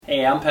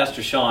Hey, I'm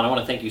Pastor Sean. I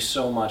want to thank you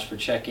so much for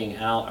checking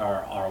out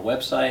our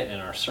website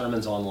and our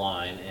sermons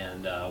online.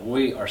 And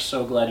we are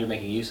so glad you're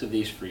making use of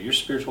these for your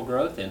spiritual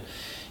growth.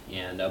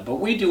 But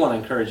we do want to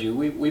encourage you.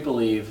 We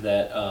believe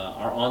that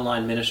our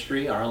online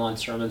ministry, our online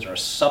sermons are a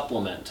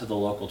supplement to the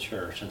local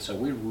church. And so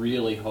we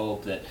really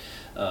hope that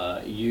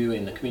you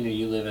in the community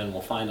you live in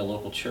will find a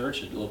local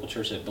church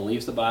that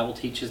believes the Bible,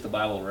 teaches the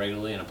Bible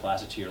regularly, and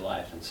applies it to your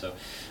life. And so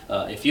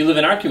if you live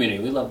in our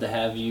community, we'd love to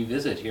have you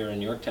visit here in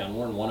Yorktown.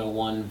 We're in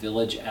 101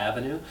 Village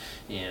Avenue,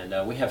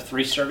 and we have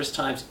 3 service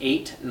times,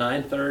 8,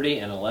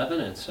 9:30, and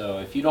 11. And so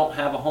if you don't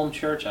have a home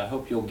church, I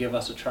hope you'll give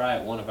us a try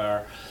at one of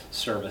our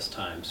service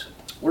times.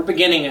 We're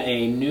beginning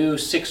a new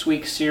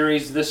 6-week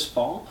series this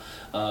fall,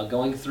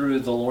 going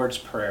through the Lord's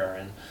Prayer.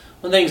 And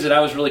one of the things that I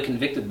was really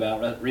convicted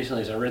about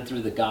recently as I read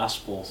through the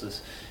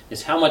Gospels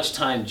is how much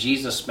time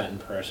Jesus spent in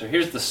prayer. So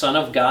here's the Son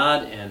of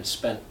God and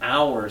spent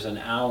hours and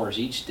hours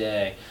each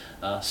day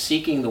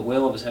seeking the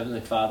will of his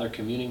Heavenly Father,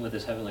 communing with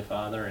his Heavenly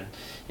Father.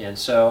 And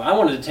so I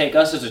wanted to take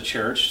us as a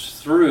church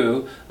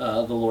through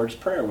the Lord's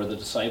Prayer, where the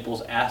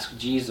disciples asked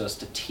Jesus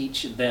to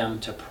teach them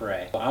to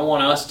pray. I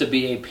want us to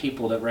be a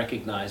people that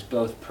recognize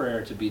both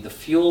prayer to be the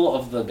fuel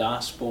of the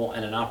gospel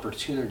and an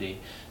opportunity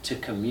to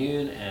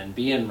commune and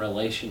be in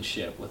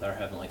relationship with our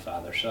Heavenly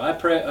Father. So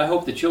I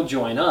hope that you'll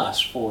join us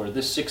for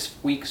this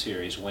 6-week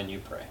series, When You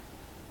Pray.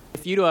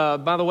 If you,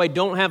 by the way,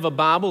 don't have a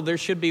Bible, there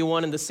should be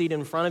one in the seat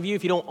in front of you.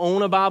 If you don't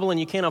own a Bible and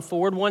you can't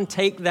afford one,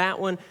 take that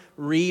one,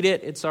 read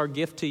it. It's our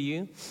gift to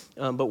you.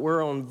 But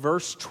we're on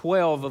verse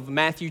 12 of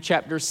Matthew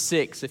chapter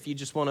 6. If you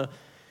just want to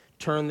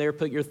turn there,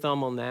 put your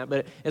thumb on that.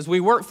 But as we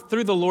work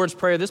through the Lord's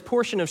Prayer, this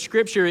portion of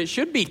Scripture, it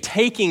should be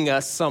taking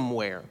us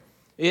somewhere.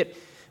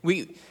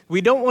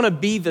 We don't want to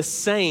be the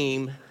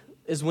same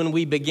as when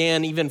we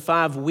began even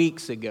 5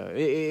 weeks ago.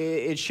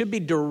 It should be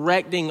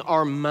directing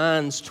our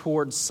minds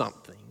towards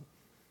something.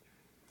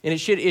 And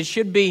it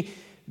should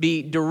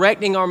be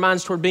directing our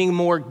minds toward being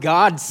more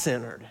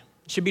God-centered.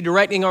 It should be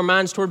directing our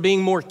minds toward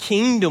being more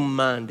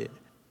kingdom-minded. It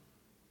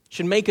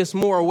should make us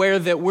more aware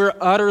that we're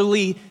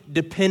utterly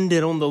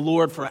dependent on the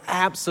Lord for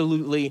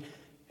absolutely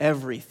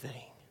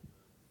everything.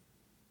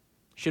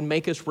 It should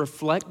make us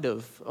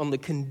reflective on the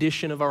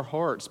condition of our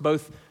hearts,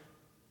 both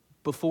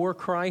before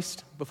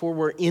Christ, before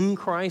we're in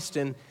Christ,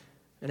 and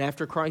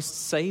after Christ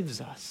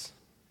saves us.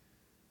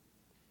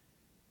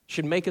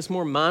 Should make us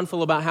more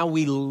mindful about how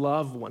we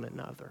love one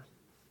another.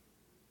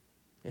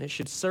 And it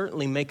should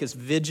certainly make us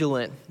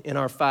vigilant in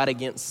our fight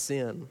against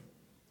sin.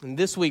 And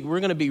this week,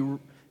 we're going to be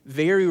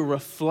very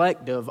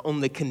reflective on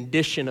the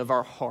condition of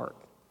our heart.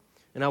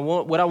 And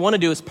what I want to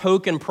do is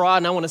poke and prod,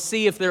 and I want to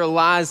see if there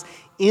lies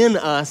in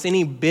us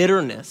any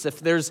bitterness, if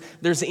there's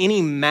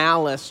any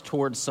malice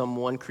towards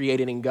someone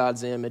created in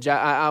God's image.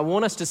 I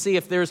want us to see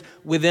if there's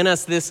within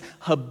us this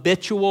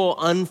habitual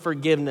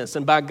unforgiveness.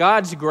 And by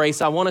God's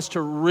grace, I want us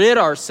to rid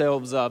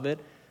ourselves of it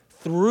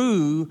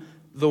through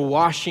the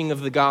washing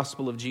of the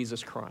gospel of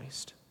Jesus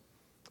Christ.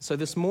 So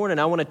this morning,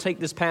 I want to take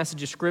this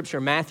passage of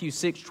Scripture, Matthew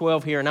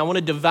 6:12 here, and I want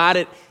to divide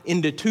it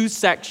into 2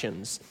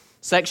 sections.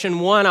 Section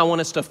 1, I want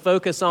us to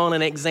focus on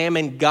and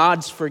examine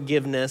God's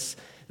forgiveness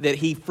that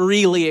He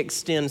freely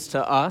extends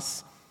to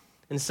us.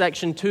 In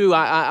Section 2,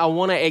 I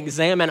want to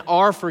examine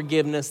our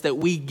forgiveness that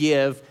we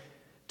give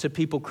to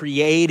people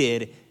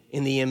created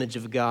in the image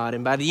of God.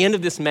 And by the end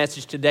of this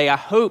message today, I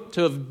hope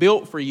to have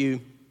built for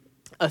you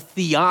a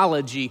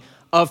theology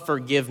of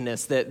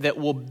forgiveness that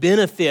will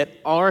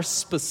benefit our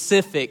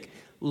specific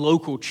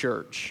local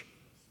church.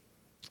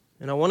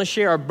 And I want to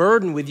share a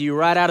burden with you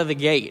right out of the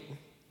gate.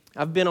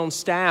 I've been on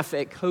staff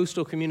at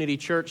Coastal Community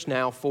Church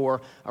now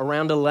for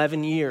around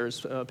 11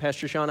 years.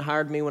 Pastor Sean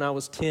hired me when I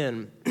was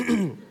 10.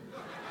 And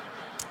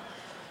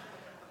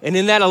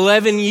in that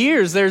 11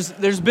 years,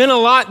 there's been a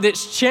lot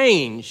that's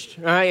changed.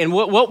 Right? And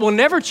what will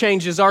never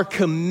change is our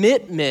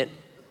commitment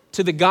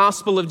to the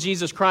gospel of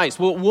Jesus Christ.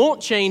 What won't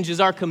change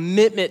is our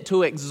commitment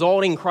to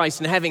exalting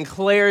Christ and having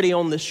clarity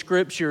on the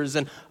Scriptures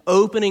and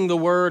opening the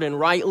Word and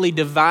rightly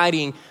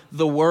dividing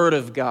the Word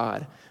of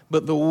God.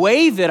 But the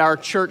way that our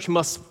church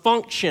must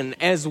function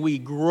as we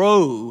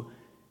grow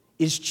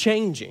is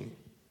changing.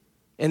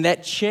 And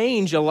that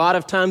change, a lot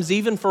of times,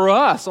 even for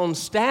us on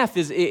staff,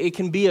 it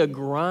can be a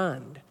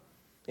grind.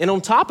 And on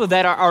top of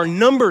that, our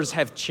numbers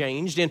have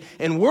changed,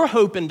 and we're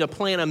hoping to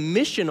plant a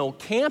missional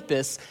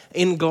campus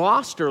in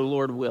Gloucester,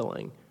 Lord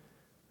willing.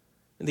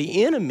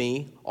 The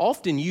enemy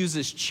often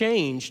uses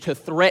change to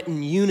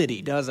threaten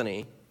unity, doesn't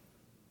he?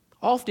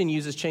 Often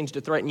uses change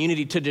to threaten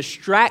unity, to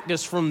distract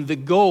us from the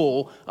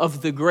goal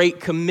of the Great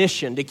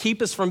Commission, to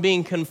keep us from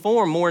being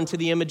conformed more into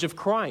the image of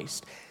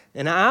Christ.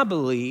 And I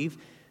believe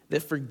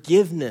that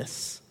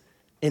forgiveness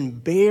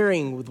and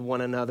bearing with one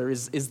another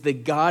is the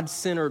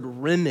God-centered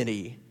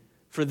remedy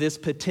for this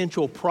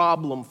potential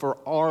problem for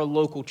our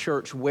local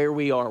church where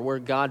we are, where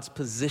God's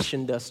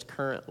positioned us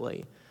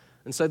currently.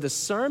 And so the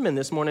sermon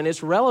this morning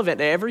is relevant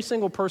to every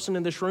single person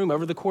in this room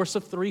over the course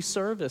of 3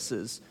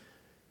 services.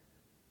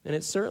 And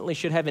it certainly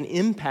should have an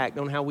impact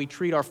on how we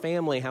treat our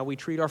family, how we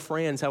treat our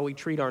friends, how we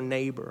treat our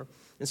neighbor.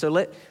 And so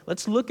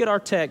let's look at our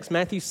text,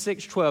 Matthew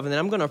 6:12, and then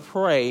I'm going to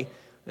pray,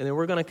 and then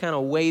we're going to kind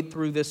of wade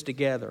through this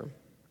together.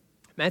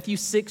 Matthew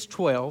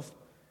 6:12,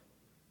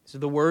 these are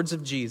the words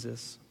of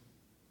Jesus.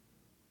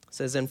 It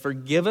says, "And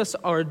forgive us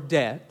our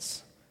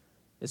debts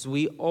as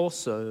we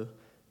also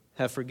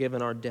have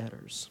forgiven our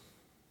debtors."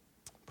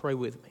 Pray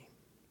with me.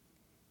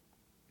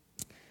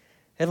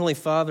 Heavenly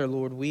Father,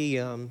 Lord,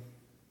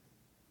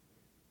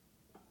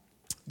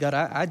 God,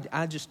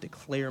 I just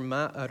declare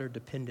my utter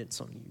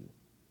dependence on you.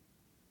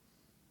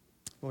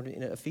 Lord,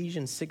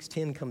 Ephesians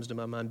 6:10 comes to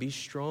my mind. Be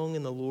strong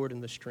in the Lord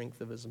and the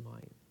strength of his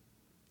might.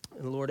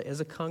 And Lord, as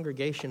a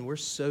congregation, we're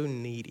so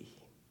needy.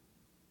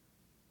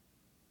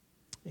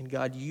 And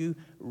God, you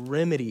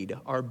remedied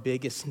our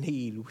biggest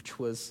need, which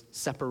was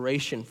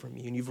separation from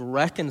you. And you've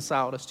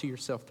reconciled us to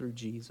yourself through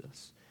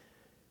Jesus.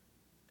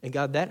 And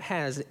God, that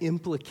has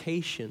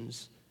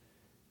implications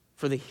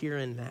for the here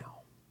and now.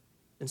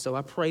 And so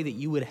I pray that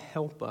you would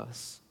help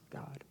us,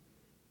 God,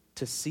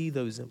 to see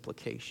those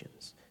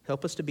implications.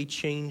 Help us to be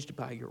changed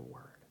by your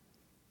word.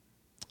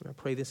 And I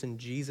pray this in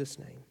Jesus'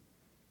 name.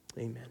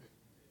 Amen.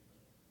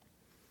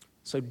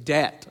 So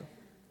debt.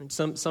 And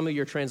some of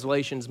your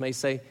translations may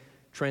say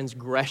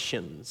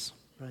transgressions.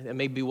 Right? That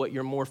may be what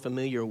you're more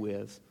familiar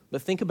with.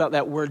 But think about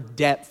that word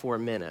debt for a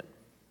minute.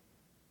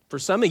 For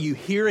some of you,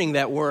 hearing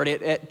that word,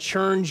 it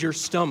churns your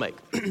stomach.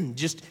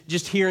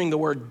 just hearing the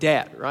word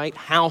debt, right?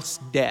 House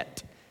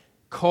debt,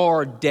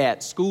 car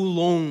debt, school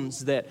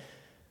loans that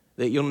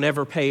you'll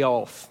never pay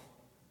off,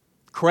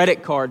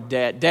 credit card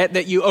debt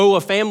that you owe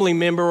a family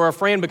member or a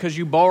friend because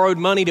you borrowed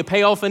money to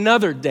pay off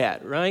another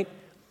debt, right?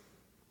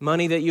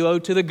 Money that you owe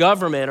to the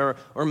government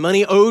or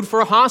money owed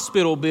for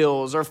hospital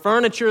bills or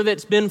furniture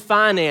that's been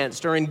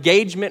financed or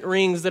engagement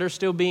rings that are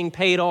still being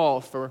paid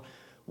off or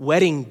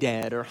wedding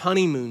debt or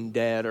honeymoon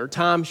debt or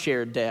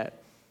timeshare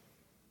debt.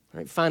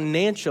 Right?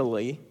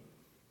 Financially,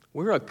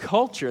 we're a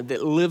culture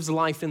that lives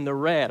life in the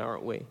red,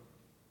 aren't we?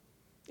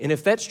 And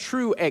if that's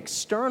true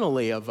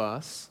externally of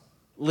us,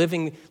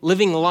 living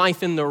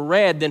life in the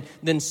red,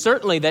 then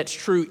certainly that's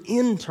true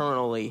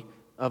internally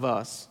of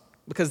us.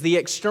 Because the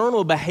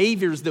external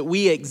behaviors that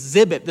we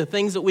exhibit, the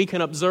things that we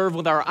can observe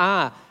with our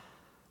eye,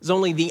 is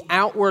only the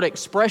outward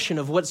expression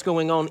of what's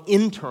going on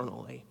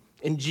internally.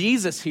 And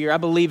Jesus here, I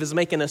believe, is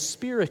making a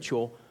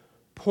spiritual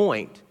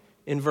point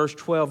in verse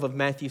 12 of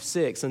Matthew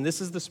 6. And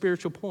this is the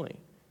spiritual point.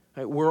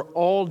 Right? We're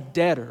all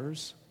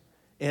debtors,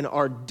 and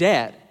our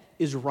debt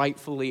is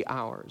rightfully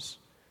ours.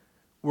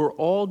 We're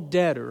all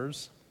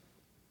debtors,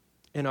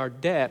 and our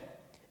debt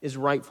is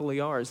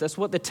rightfully ours. That's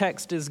what the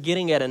text is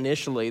getting at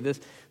initially. That's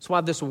why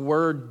this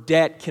word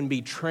debt can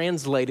be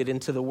translated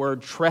into the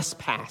word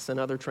trespass in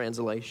other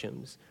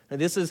translations. Now,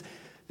 this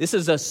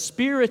is a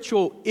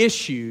spiritual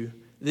issue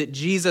that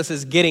Jesus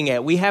is getting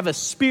at. We have a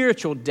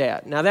spiritual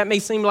debt. Now, that may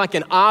seem like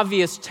an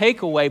obvious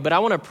takeaway, but I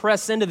want to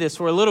press into this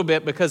for a little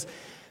bit because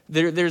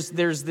there's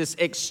this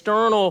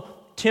external,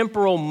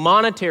 temporal,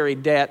 monetary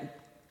debt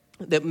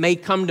that may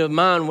come to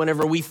mind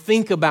whenever we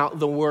think about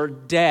the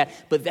word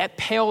debt, but that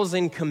pales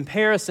in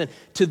comparison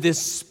to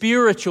this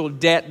spiritual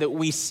debt that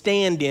we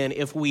stand in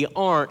if we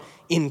aren't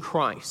in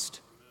Christ.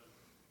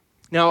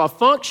 Now, a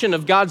function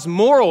of God's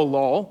moral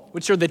law,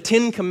 which are the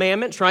 10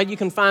 Commandments, right? You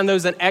can find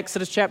those in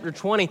Exodus chapter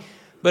 20.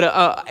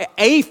 But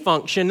a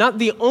function, not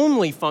the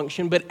only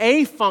function, but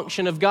a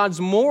function of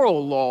God's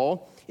moral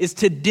law is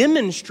to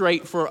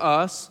demonstrate for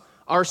us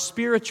our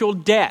spiritual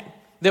debt,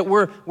 that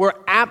we're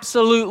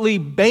absolutely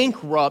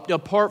bankrupt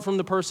apart from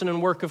the person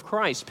and work of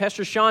Christ.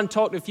 Pastor Sean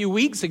talked a few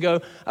weeks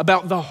ago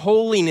about the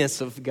holiness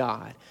of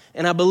God.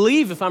 And I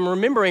believe, if I'm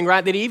remembering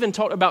right, that he even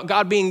talked about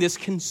God being this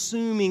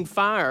consuming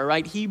fire,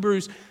 right?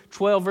 Hebrews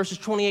 12, verses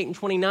 28 and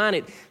 29,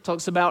 it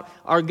talks about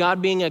our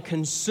God being a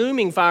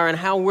consuming fire and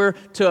how we're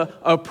to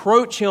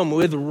approach him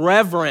with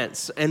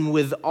reverence and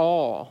with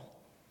awe.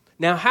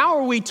 Now, how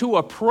are we to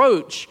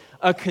approach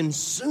a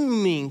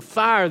consuming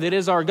fire that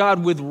is our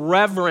God with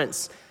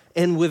reverence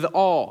and with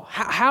awe?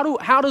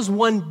 How does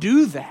one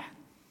do that?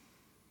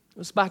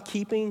 It's by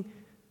keeping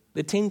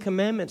the 10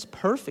 Commandments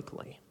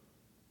perfectly.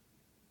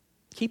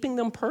 Keeping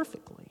them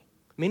perfectly.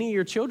 Many of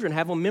your children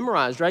have them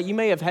memorized, right? You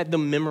may have had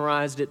them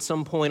memorized at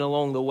some point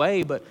along the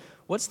way, but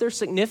what's their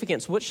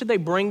significance? What should they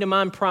bring to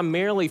mind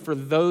primarily for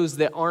those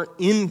that aren't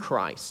in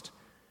Christ?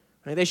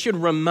 Right? They should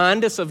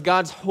remind us of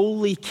God's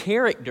holy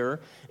character,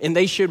 and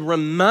they should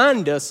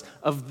remind us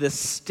of the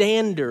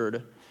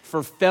standard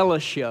for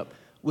fellowship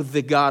with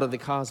the God of the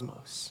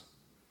cosmos.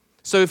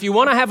 So if you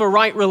want to have a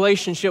right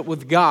relationship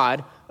with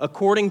God,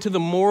 according to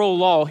the moral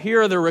law,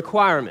 here are the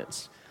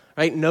requirements.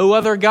 Right? No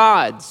other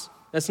gods.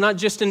 That's not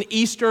just an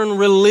Eastern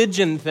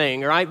religion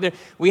thing, right?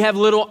 We have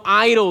little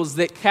idols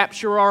that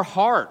capture our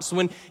hearts.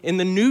 When in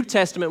the New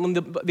Testament, when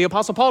the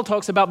Apostle Paul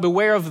talks about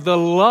beware of the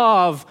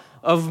love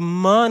of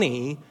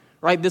money,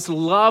 right? This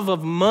love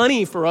of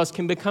money for us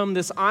can become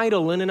this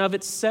idol in and of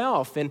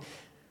itself and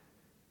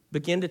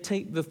begin to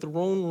take the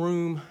throne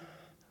room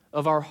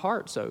of our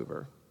hearts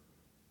over.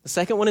 The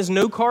second one is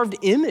no carved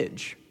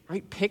image.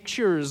 right?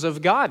 Pictures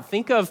of God.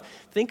 Think of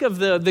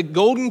the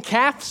golden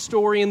calf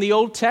story in the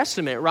Old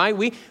Testament, right?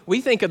 We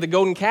think of the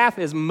golden calf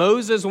as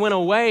Moses went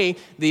away,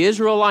 the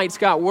Israelites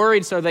got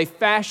worried, so they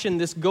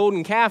fashioned this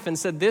golden calf and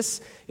said,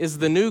 this is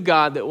the new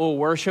God that we'll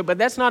worship. But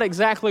that's not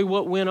exactly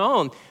what went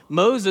on.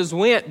 Moses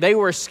went, they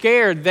were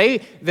scared,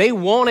 they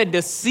wanted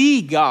to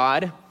see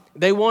God.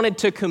 They wanted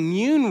to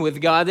commune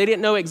with God. They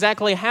didn't know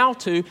exactly how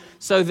to,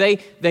 so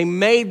they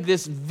made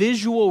this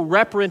visual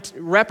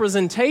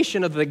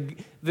representation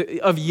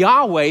of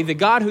Yahweh, the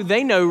God who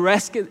they know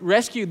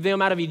rescued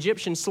them out of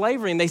Egyptian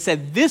slavery, and they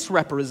said, this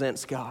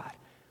represents God.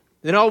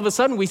 Then all of a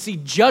sudden we see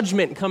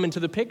judgment come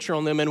into the picture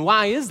on them, and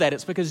why is that?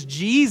 It's because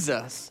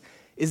Jesus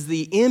is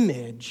the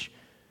image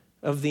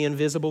of the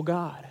invisible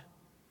God.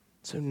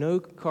 So no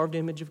carved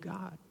image of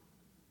God.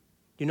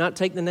 Do not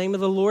take the name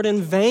of the Lord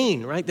in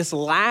vain, right? This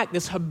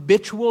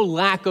habitual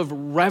lack of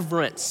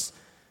reverence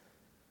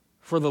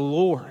for the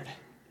Lord.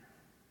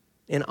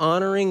 In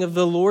honoring of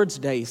the Lord's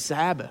day,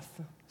 Sabbath,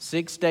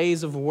 6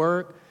 days of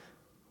work,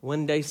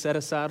 1 day set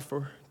aside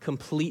for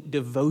complete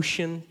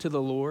devotion to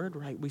the Lord,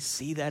 right? We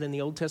see that in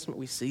the Old Testament.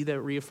 We see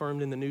that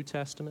reaffirmed in the New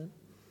Testament.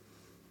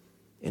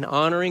 In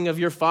honoring of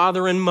your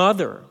father and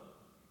mother.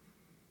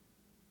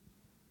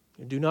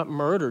 Do not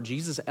murder.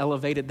 Jesus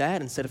elevated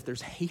that and said if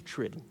there's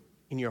hatred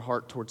in your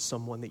heart towards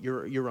someone, that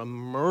you're a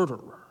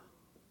murderer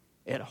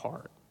at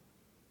heart.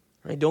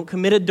 Right? Don't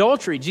commit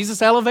adultery.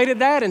 Jesus elevated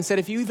that and said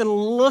if you even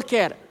look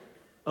at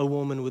a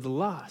woman with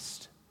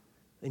lust,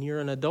 then you're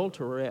an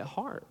adulterer at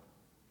heart.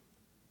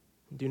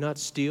 Do not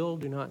steal.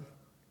 Do not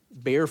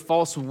bear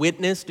false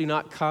witness. Do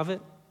not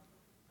covet.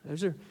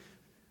 Those are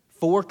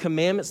 4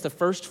 commandments, the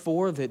first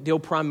 4 that deal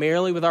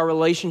primarily with our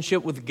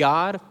relationship with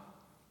God.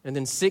 And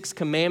then 6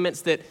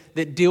 commandments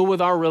that deal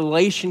with our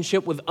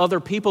relationship with other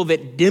people,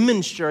 that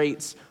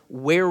demonstrates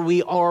where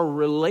we are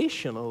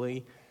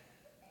relationally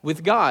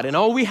with God. And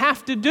all we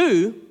have to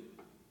do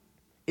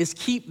is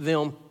keep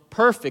them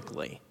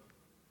perfectly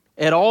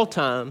at all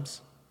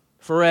times,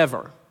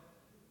 forever.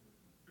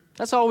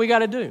 That's all we got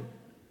to do.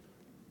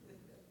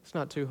 It's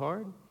not too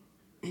hard.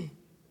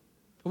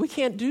 We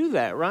can't do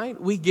that, right?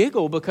 We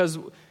giggle because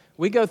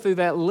we go through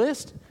that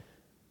list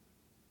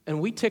and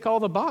we tick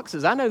all the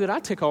boxes. I know that I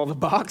tick all the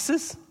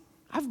boxes.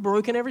 I've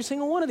broken every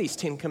single one of these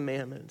 10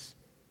 commandments.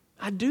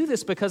 I do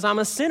this because I'm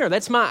a sinner.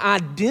 That's my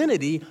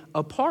identity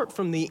apart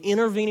from the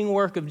intervening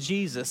work of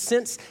Jesus.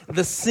 Since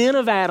the sin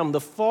of Adam,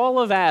 the fall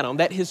of Adam,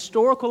 that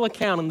historical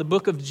account in the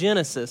book of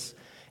Genesis,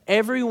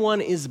 everyone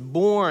is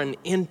born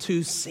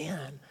into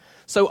sin.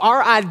 So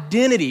our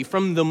identity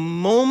from the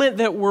moment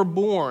that we're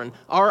born,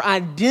 our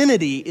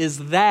identity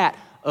is that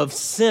of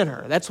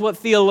sinner. That's what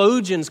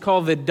theologians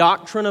call the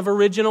doctrine of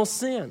original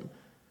sin.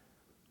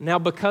 Now,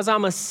 because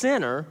I'm a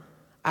sinner,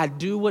 I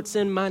do what's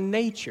in my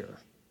nature,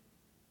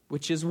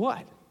 which is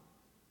what?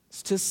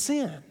 It's to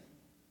sin.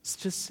 It's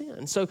to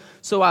sin.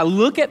 So I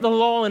look at the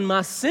law in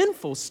my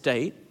sinful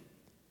state,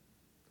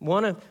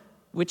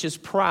 which is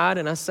pride,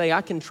 and I say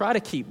I can try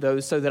to keep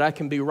those so that I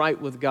can be right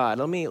with God.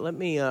 Let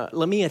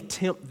me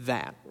attempt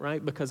that,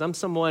 right? Because I'm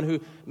someone who,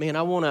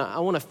 I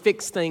want to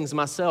fix things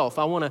myself.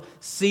 I want to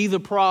see the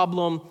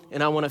problem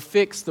and I want to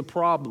fix the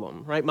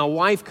problem, right? My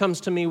wife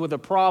comes to me with a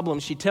problem.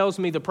 She tells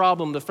me the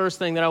problem. The first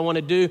thing that I want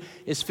to do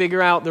is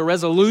figure out the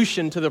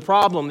resolution to the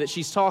problem that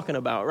she's talking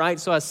about, right?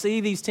 So I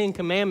see these 10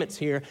 commandments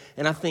here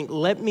and I think,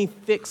 let me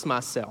fix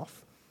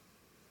myself.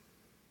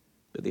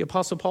 But the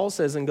Apostle Paul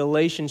says in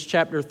Galatians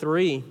chapter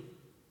 3,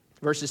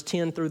 verses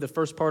 10 through the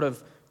first part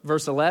of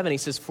verse 11, he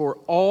says, "For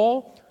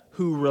all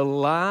who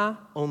rely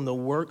on the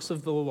works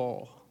of the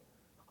law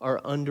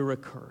are under a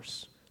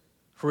curse.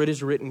 For it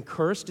is written,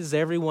 cursed is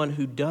everyone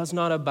who does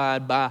not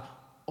abide by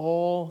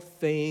all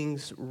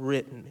things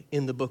written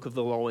in the book of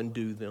the law and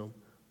do them.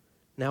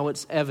 Now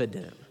it's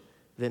evident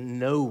that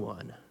no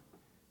one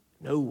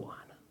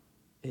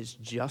is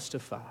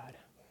justified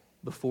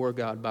before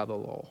God by the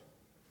law."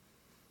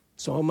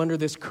 So I'm under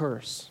this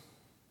curse.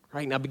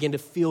 Right, and I begin to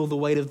feel the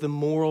weight of the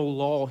moral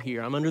law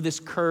here. I'm under this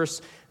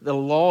curse. The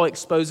law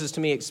exposes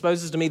to me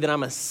that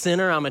I'm a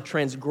sinner, I'm a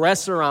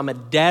transgressor, I'm a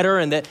debtor,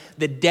 and that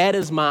the debt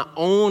is my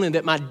own, and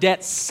that my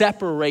debt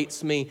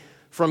separates me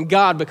from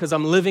God because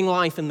I'm living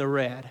life in the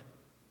red.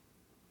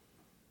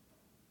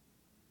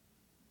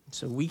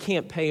 So we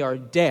can't pay our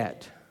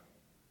debt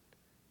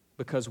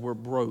because we're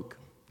broke.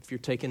 If you're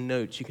taking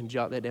notes, you can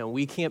jot that down.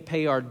 We can't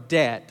pay our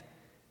debt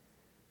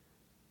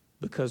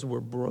because we're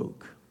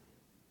broke.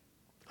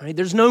 Right?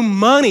 There's no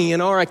money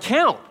in our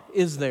account,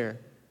 is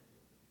there?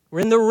 We're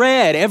in the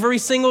red. Every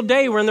single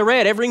day we're in the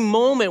red. Every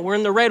moment we're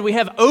in the red. We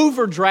have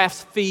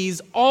overdraft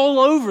fees all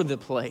over the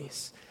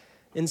place.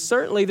 And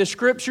certainly the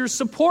scriptures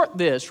support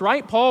this,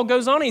 right? Paul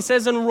goes on, he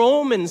says in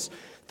Romans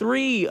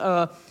 3,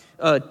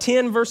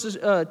 10 verses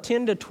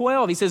 10 to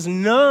 12, he says,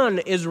 "None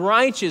is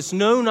righteous,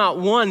 no, not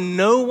one.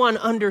 No one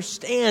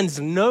understands.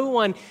 No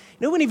one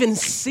even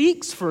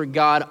seeks for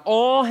God.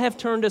 All have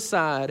turned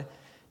aside.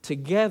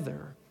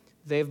 Together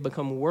they have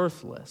become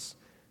worthless.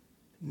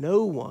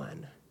 No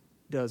one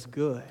does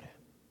good,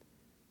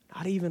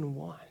 not even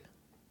one."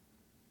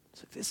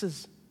 So this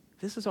is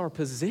This is our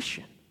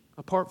position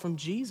apart from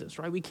Jesus,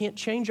 right? We can't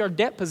change our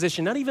debt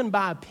position, not even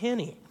by a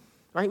penny,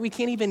 right? We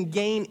can't even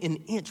gain an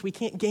inch. We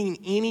can't gain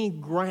any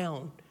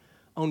ground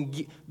on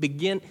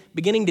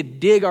beginning to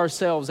dig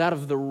ourselves out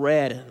of the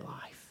red in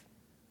life.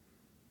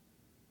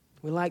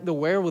 We lack the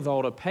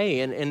wherewithal to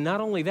pay, and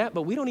not only that,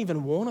 but we don't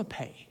even want to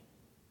pay.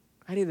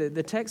 Right?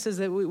 The text says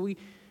that we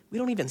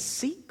don't even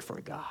seek for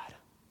God.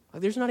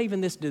 Like, there's not even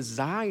this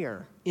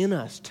desire in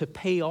us to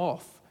pay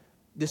off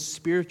this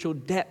spiritual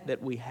debt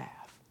that we have.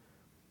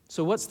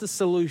 So what's the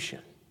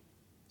solution?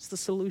 What's the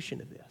solution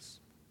to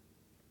this?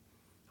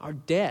 Our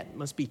debt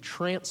must be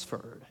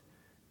transferred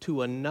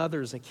to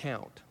another's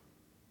account.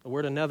 The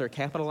word another,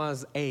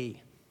 capitalized A.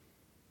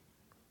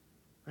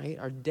 Right?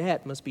 Our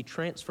debt must be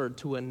transferred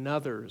to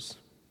another's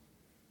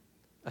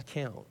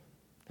account.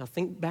 Now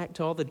think back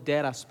to all the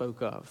debt I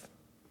spoke of,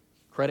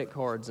 credit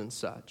cards and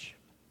such.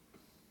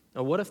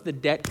 Now what if the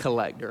debt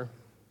collector,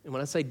 and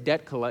when I say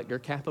debt collector,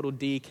 capital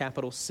D,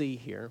 capital C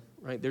here,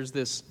 right? There's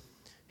this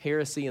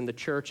heresy in the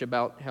church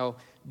about how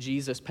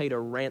Jesus paid a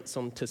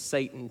ransom to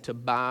Satan to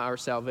buy our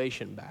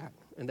salvation back.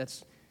 And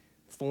that's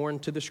foreign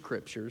to the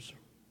scriptures,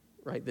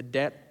 right? The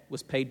debt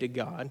was paid to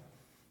God.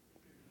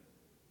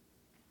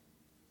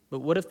 But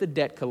what if the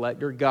debt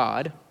collector,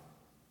 God,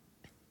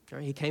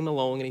 right, he came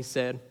along and he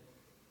said,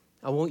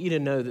 I want you to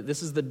know that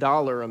this is the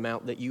dollar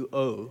amount that you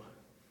owe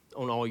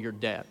on all your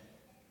debt.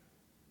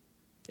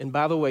 And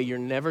by the way, you're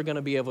never going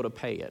to be able to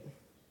pay it.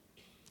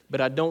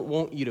 But I don't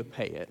want you to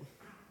pay it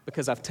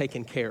because I've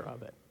taken care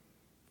of it.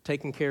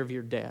 Taken care of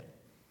your debt.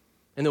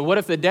 And then what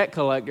if the debt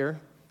collector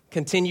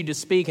continued to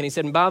speak and he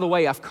said, and by the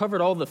way, I've covered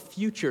all the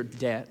future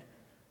debt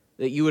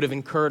that you would have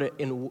incurred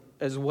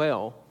as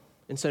well.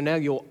 And so now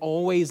you'll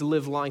always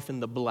live life in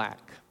the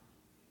black.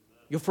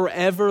 You'll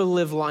forever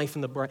live life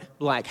in the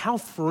black. How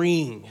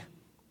freeing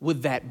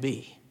would that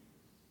be?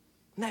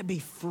 Wouldn't that be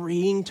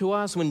freeing to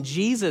us? When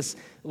Jesus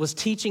was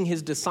teaching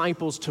his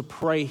disciples to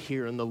pray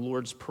here in the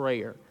Lord's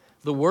Prayer,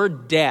 the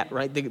word debt,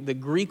 right? The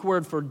Greek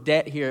word for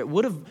debt here, it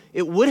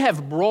would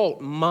have brought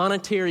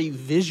monetary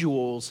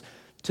visuals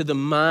to the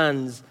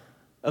minds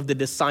of the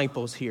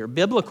disciples here.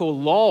 Biblical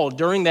law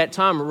during that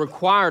time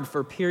required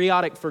for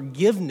periodic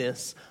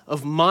forgiveness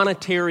of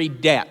monetary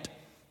debt.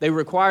 They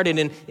required it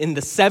in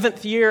the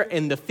 7th year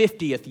and the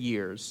 50th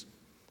years.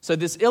 So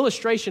this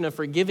illustration of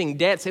forgiving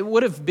debts, it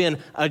would have been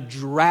a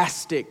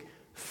drastic,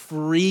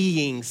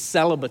 freeing,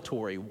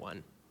 celebratory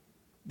one.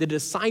 The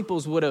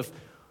disciples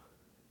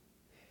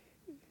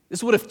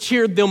this would have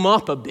cheered them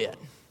up a bit.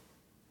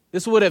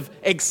 This would have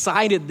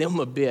excited them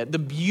a bit. The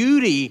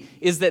beauty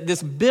is that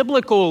this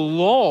biblical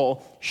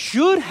law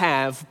should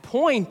have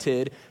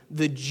pointed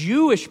the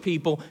Jewish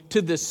people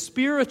to the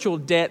spiritual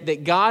debt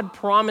that God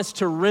promised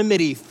to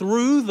remedy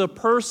through the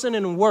person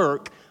and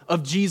work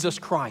of Jesus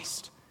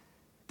Christ.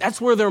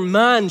 That's where their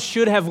minds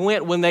should have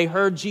went when they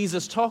heard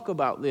Jesus talk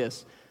about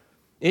this.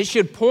 It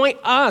should point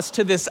us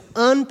to this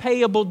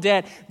unpayable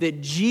debt that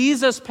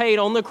Jesus paid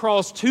on the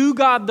cross to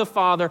God the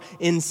Father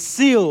and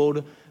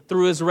sealed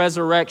through his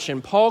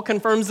resurrection. Paul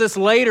confirms this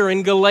later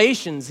in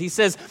Galatians. He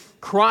says,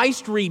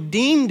 Christ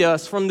redeemed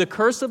us from the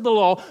curse of the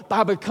law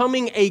by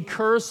becoming a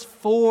curse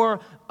for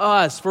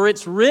us. For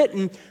it's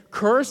written,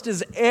 cursed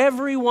is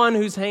everyone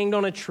who's hanged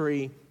on a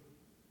tree.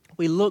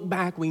 We look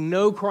back, we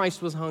know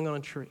Christ was hung on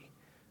a tree.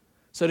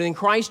 So that in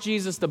Christ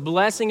Jesus, the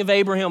blessing of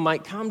Abraham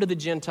might come to the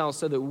Gentiles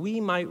so that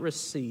we might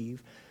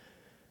receive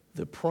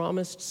the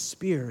promised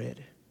Spirit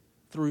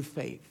through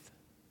faith.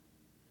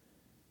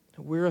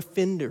 We're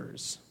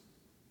offenders.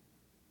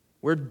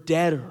 We're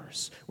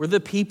debtors. We're the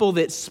people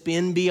that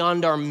spend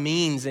beyond our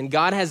means. And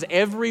God has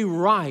every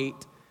right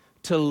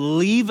to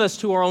leave us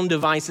to our own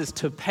devices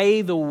to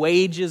pay the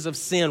wages of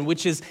sin,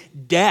 which is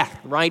death,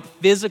 right?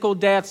 Physical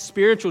death,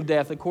 spiritual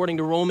death, according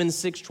to Romans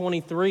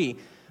 6:23.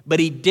 But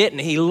he didn't.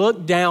 He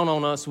looked down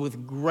on us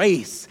with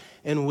grace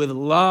and with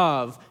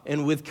love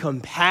and with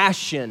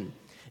compassion.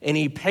 And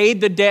he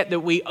paid the debt that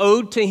we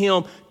owed to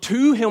him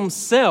to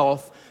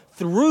himself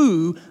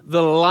through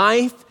the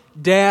life,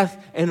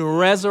 death, and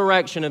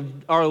resurrection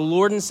of our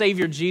Lord and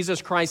Savior Jesus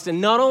Christ.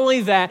 And not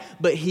only that,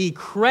 but he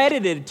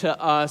credited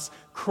to us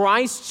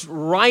Christ's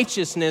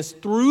righteousness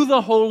through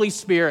the Holy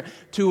Spirit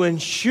to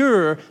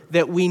ensure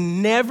that we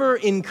never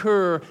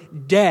incur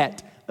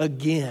debt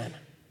again.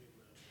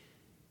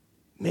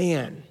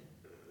 Man,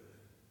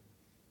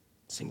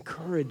 it's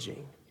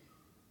encouraging.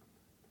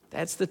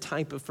 That's the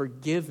type of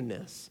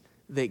forgiveness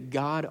that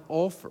God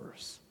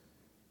offers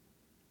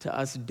to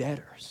us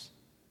debtors.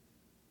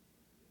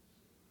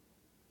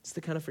 It's the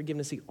kind of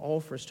forgiveness he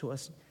offers to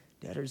us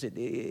debtors.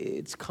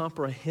 It's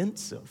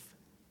comprehensive.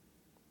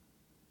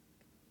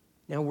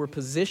 Now, we're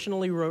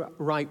positionally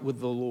right with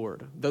the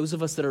Lord. Those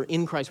of us that are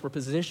in Christ, we're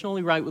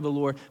positionally right with the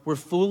Lord. We're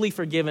fully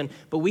forgiven,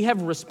 but we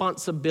have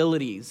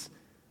responsibilities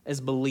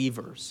as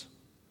believers.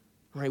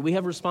 Right? We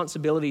have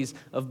responsibilities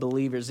of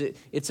believers.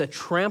 It's a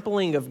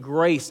trampling of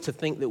grace to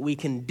think that we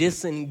can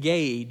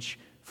disengage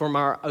from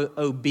our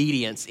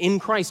obedience. In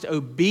Christ,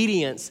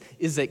 obedience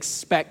is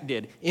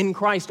expected. In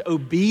Christ,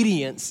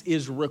 obedience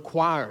is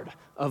required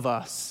of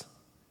us.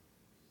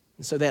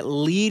 And so that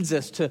leads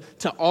us to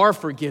our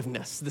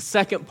forgiveness, the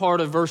second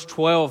part of verse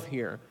 12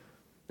 here.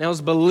 Now,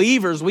 as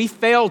believers, we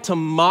fail to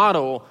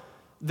model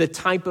the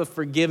type of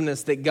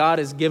forgiveness that God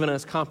has given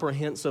us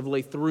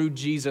comprehensively through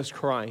Jesus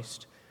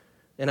Christ.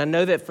 And I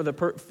know that for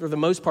the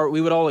most part,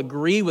 we would all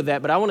agree with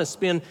that, but I want to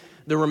spend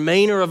the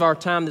remainder of our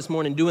time this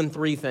morning doing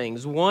three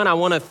things. One, I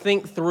want to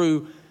think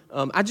through,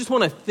 I just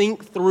want to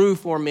think through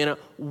for a minute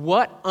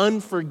what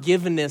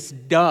unforgiveness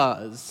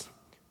does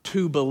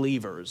to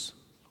believers.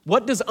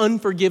 What does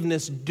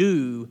unforgiveness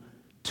do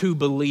to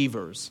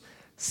believers?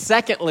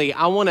 Secondly,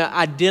 I want to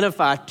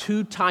identify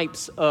two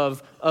types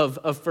of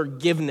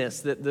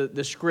forgiveness that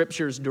the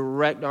Scriptures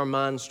direct our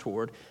minds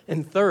toward.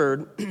 And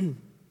third,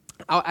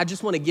 I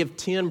just want to give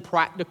 10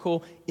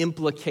 practical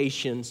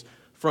implications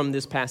from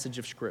this passage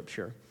of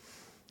Scripture.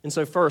 And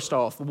so first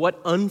off, what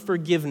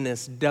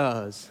unforgiveness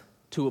does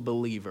to a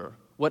believer.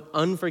 What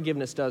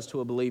unforgiveness does to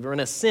a believer. In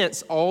a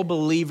sense, all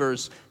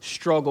believers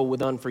struggle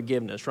with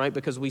unforgiveness, right?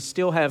 Because we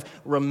still have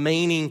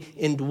remaining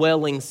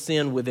indwelling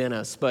sin within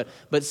us. But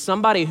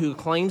somebody who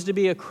claims to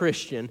be a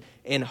Christian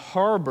and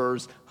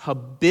harbors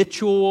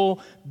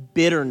habitual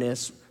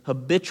bitterness,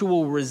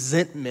 habitual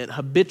resentment,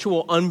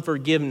 habitual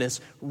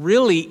unforgiveness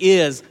really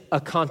is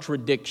a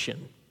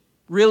contradiction.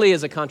 Really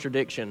is a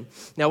contradiction.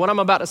 Now, what I'm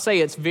about to say,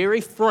 it's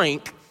very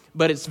frank,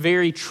 but it's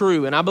very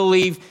true. And I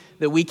believe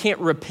that we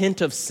can't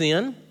repent of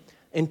sin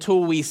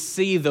until we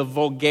see the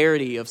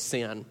vulgarity of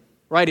sin,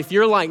 right? If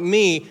you're like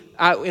me,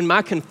 in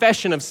my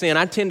confession of sin,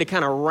 I tend to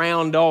kind of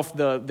round off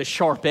the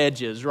sharp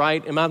edges,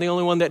 right? Am I the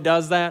only one that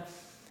does that?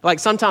 Like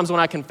sometimes when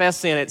I confess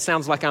sin, it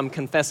sounds like I'm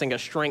confessing a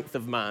strength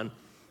of mine.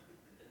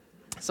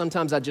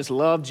 Sometimes I just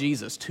love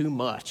Jesus too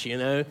much, you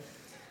know?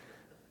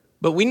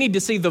 But we need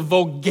to see the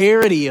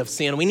vulgarity of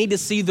sin. We need to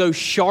see those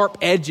sharp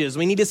edges.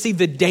 We need to see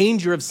the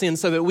danger of sin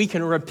so that we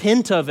can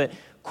repent of it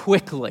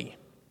quickly.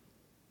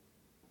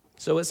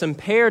 So it's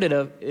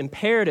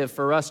imperative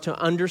for us to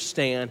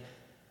understand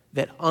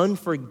that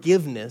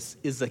unforgiveness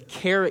is a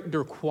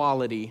character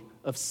quality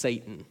of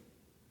Satan.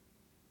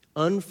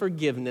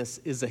 Unforgiveness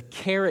is a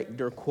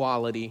character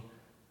quality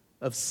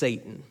of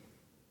Satan.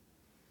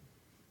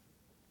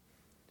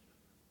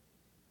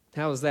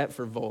 How is that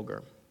for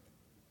vulgar?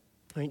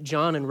 Right,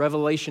 John in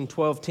Revelation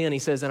 12:10, he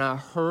says, "And I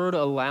heard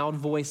a loud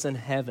voice in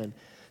heaven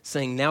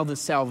saying, 'Now the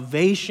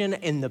salvation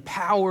and the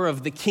power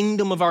of the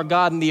kingdom of our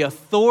God and the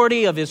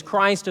authority of his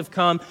Christ have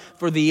come,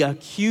 for the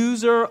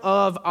accuser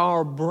of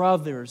our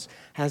brothers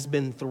has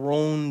been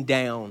thrown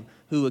down,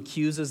 who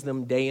accuses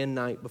them day and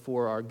night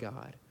before our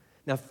God.'"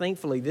 Now,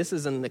 thankfully, this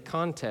is in the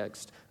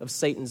context of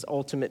Satan's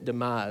ultimate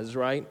demise,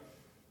 right?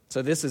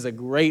 So this is a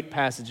great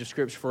passage of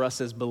Scripture for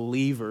us as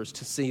believers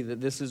to see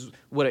that this is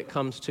what it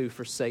comes to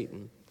for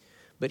Satan.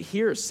 But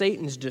here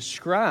Satan's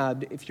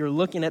described, if you're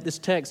looking at this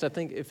text, I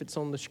think if it's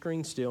on the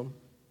screen still,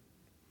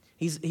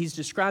 he's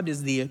described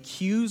as the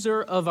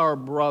accuser of our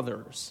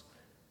brothers.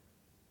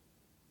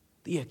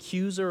 The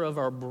accuser of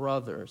our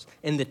brothers.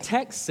 And the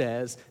text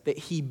says that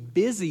he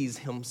busies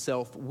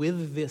himself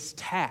with this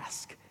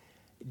task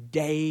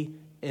day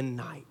and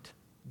night.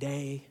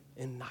 Day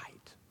and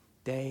night.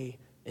 Day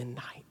and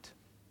night.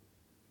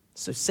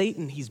 So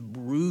Satan, he's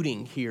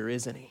brooding here,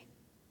 isn't he?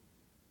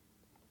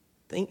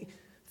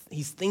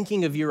 He's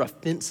thinking of your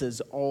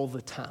offenses all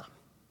the time.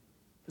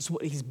 That's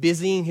what he's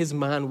busying his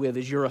mind with,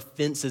 is your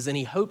offenses. And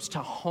he hopes to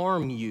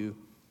harm you.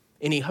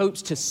 And he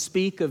hopes to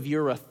speak of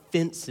your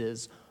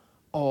offenses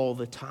all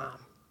the time.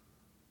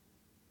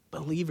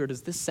 Believer,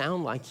 does this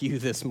sound like you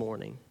this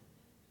morning?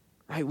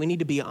 Right? We need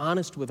to be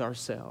honest with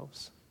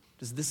ourselves.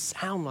 Does this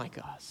sound like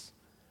us?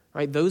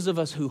 Right? Those of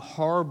us who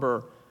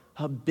harbor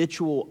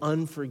habitual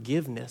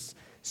unforgiveness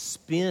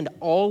spend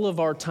all of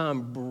our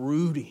time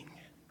brooding.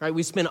 Right?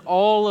 We spend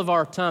all of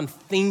our time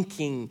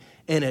thinking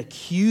and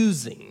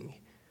accusing,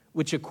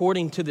 which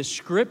according to the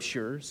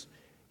Scriptures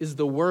is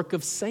the work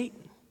of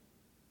Satan.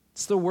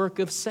 It's the work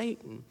of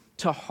Satan.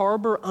 To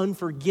harbor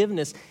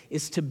unforgiveness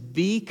is to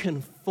be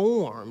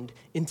conformed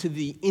into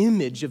the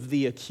image of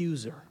the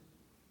accuser.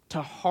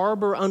 To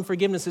harbor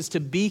unforgiveness is to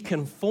be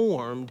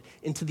conformed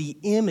into the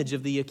image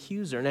of the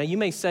accuser. Now you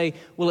may say,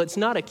 well, it's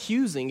not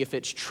accusing if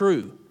it's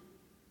true.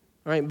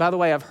 All right, by the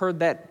way, I've heard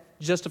that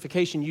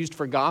justification used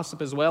for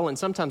gossip as well, and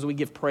sometimes we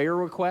give prayer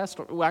requests,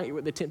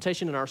 the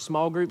temptation in our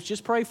small groups,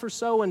 just pray for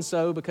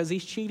so-and-so because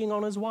he's cheating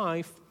on his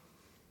wife.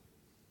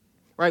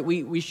 Right,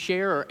 we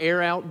share or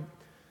air out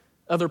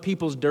other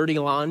people's dirty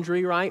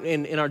laundry, right,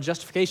 and our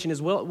justification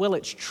is, well,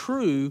 it's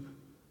true,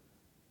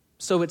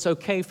 so it's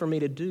okay for me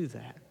to do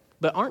that.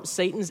 But aren't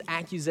Satan's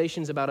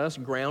accusations about us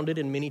grounded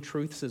in many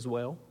truths as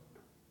well?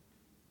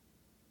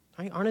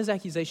 Right? Aren't his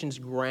accusations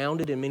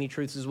grounded in many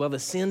truths as well? The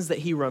sins that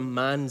he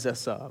reminds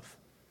us of,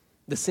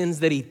 the sins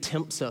that he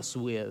tempts us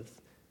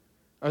with,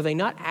 are they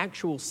not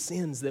actual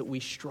sins that we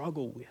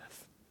struggle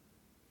with?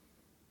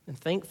 And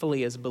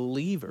thankfully, as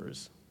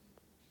believers,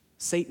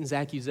 Satan's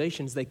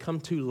accusations, they come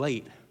too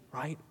late,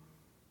 right?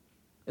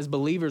 As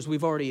believers,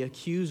 we've already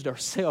accused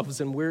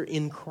ourselves and we're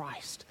in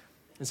Christ.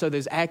 And so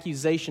those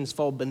accusations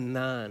fall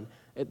benign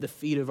at the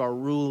feet of our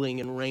ruling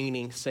and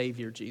reigning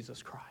Savior,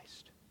 Jesus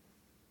Christ.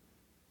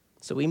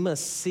 So we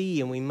must see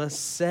and we must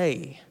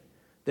say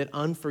that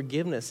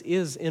unforgiveness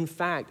is, in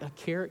fact, a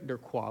character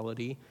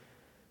quality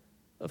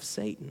of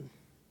Satan.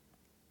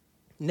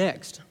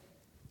 Next,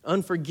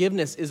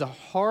 unforgiveness is a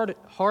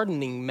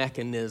hardening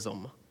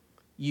mechanism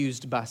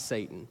used by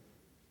Satan.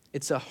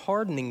 It's a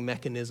hardening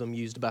mechanism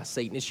used by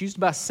Satan. It's used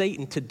by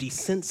Satan to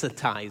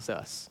desensitize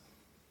us.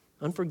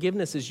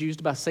 Unforgiveness is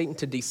used by Satan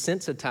to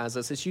desensitize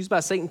us. It's used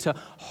by Satan to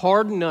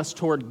harden us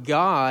toward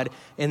God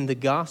and the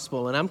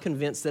gospel. And I'm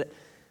convinced that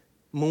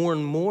more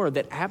and more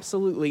that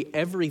absolutely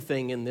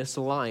everything in this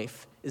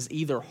life is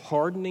either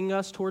hardening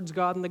us towards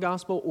God and the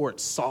gospel or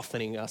it's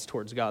softening us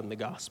towards God and the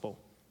gospel.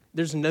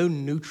 There's no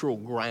neutral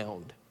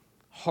ground.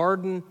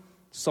 Harden,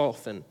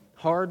 soften,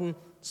 harden,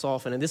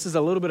 soften. And this is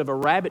a little bit of a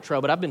rabbit trail,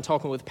 but I've been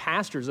talking with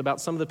pastors about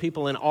some of the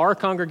people in our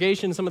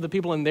congregation, some of the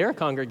people in their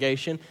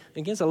congregation.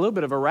 Again, it's a little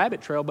bit of a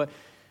rabbit trail, but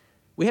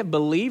we have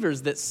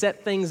believers that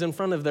set things in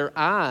front of their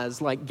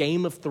eyes like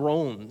Game of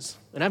Thrones.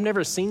 And I've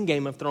never seen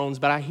Game of Thrones,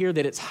 but I hear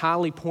that it's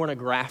highly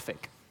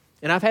pornographic.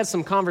 And I've had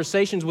some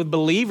conversations with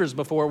believers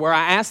before where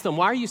I ask them,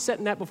 why are you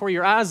setting that before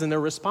your eyes? And their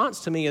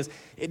response to me is,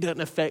 it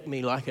doesn't affect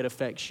me like it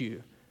affects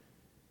you.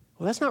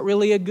 Well, that's not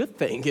really a good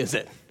thing, is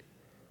it?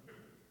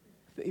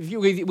 If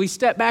we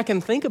step back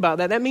and think about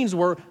that, that means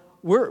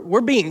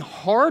we're being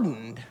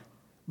hardened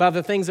by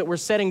the things that we're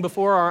setting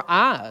before our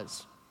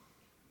eyes.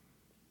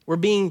 We're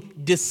being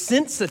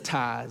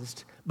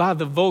desensitized by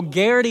the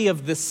vulgarity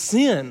of the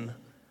sin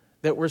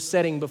that we're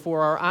setting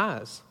before our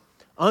eyes.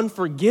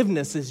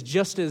 Unforgiveness is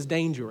just as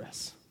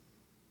dangerous.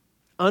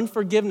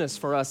 Unforgiveness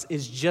for us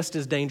is just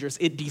as dangerous.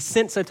 It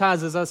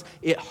desensitizes us.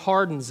 It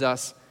hardens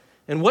us.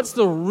 And what's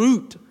the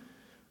root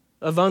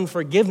of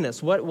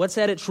unforgiveness? What's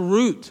at its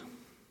root?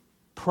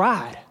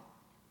 Pride.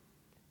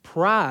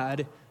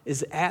 Pride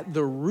is at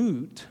the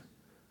root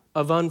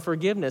of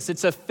unforgiveness.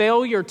 It's a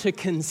failure to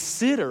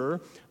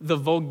consider the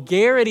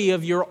vulgarity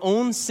of your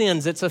own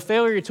sins. It's a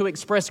failure to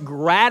express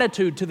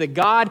gratitude to the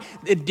God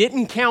that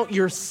didn't count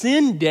your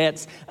sin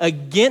debts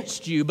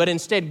against you, but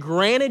instead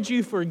granted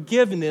you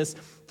forgiveness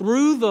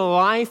through the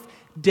life,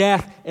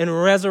 death, and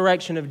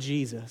resurrection of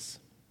Jesus.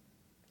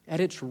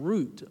 At its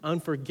root,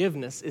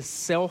 unforgiveness is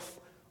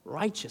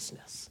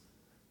self-righteousness.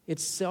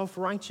 It's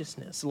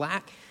self-righteousness.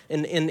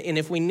 And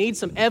if we need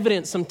some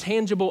evidence, some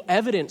tangible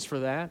evidence for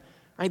that,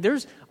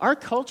 right? Our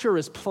culture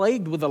is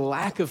plagued with a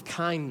lack of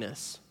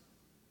kindness,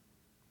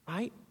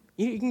 right?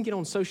 You can get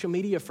on social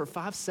media for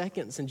 5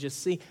 seconds and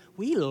just see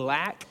we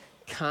lack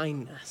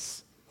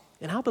kindness.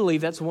 And I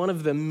believe that's one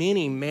of the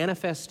many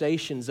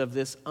manifestations of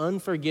this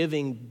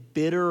unforgiving,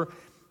 bitter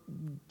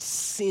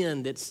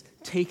sin that's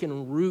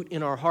taken root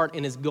in our heart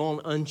and has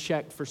gone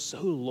unchecked for so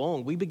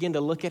long. We begin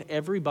to look at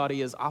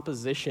everybody as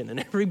opposition and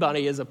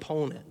everybody as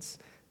opponents.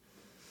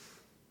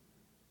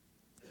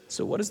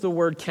 So what does the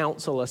word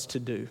counsel us to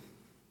do?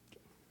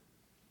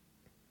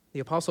 The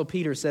Apostle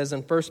Peter says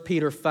in 1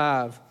 Peter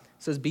 5,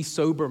 says, be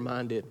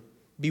sober-minded,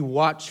 be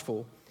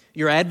watchful.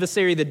 Your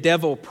adversary, the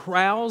devil,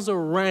 prowls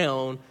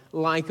around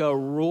like a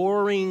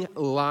roaring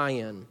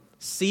lion,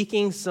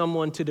 seeking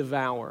someone to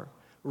devour.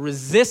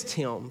 Resist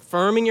him,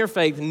 firm in your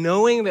faith,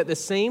 knowing that the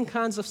same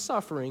kinds of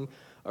suffering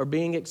are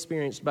being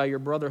experienced by your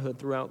brotherhood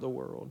throughout the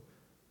world.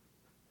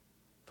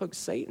 Folks,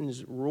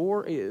 Satan's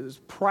roar is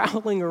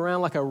prowling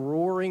around like a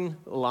roaring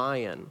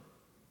lion.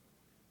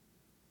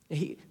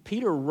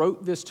 Peter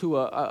wrote this to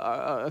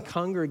a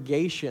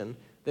congregation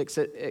that's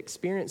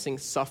experiencing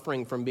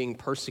suffering from being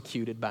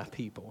persecuted by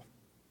people.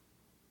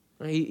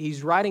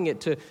 He's writing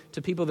it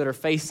to people that are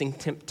facing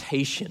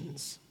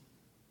temptations.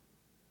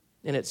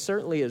 And it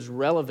certainly is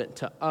relevant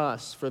to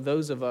us, for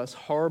those of us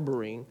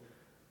harboring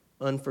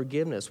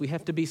unforgiveness. We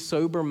have to be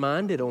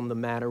sober-minded on the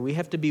matter. We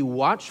have to be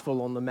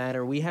watchful on the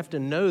matter. We have to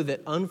know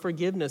that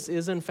unforgiveness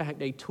is, in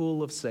fact, a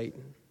tool of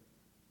Satan.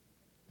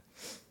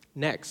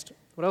 Next,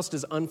 what else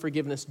does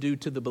unforgiveness do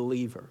to the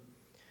believer?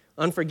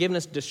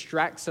 Unforgiveness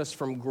distracts us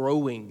from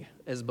growing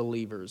as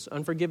believers.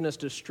 Unforgiveness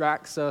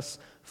distracts us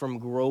from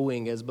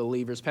growing as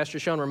believers. Pastor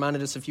Sean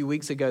reminded us a few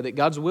weeks ago that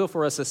God's will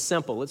for us is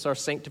simple. It's our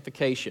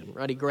sanctification,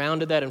 right? He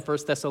grounded that in 1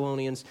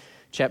 Thessalonians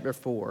chapter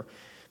 4.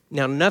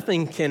 Now,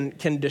 nothing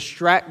can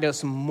distract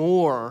us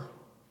more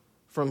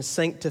from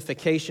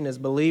sanctification as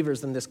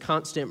believers than this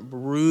constant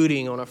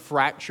brooding on a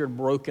fractured,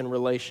 broken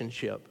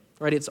relationship,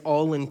 right? It's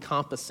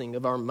all-encompassing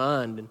of our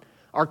mind. And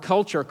our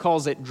culture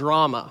calls it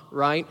drama,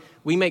 right?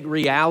 We make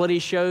reality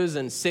shows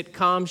and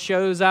sitcom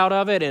shows out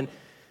of it, and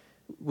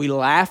we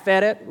laugh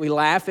at it. We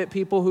laugh at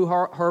people who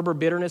harbor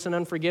bitterness and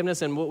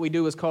unforgiveness, and what we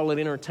do is call it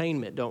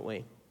entertainment, don't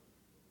we?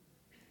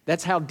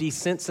 That's how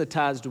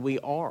desensitized we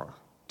are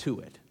to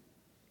it,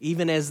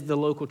 even as the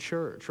local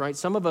church, right?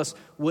 Some of us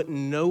wouldn't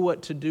know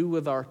what to do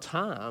with our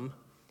time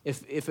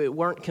if it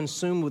weren't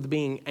consumed with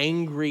being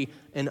angry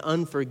and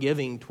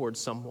unforgiving towards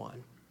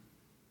someone.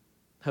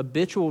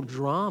 Habitual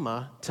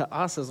drama to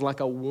us is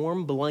like a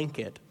warm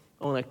blanket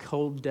on a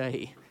cold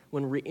day,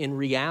 when in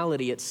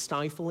reality it's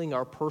stifling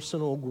our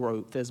personal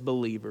growth as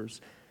believers,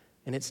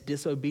 and it's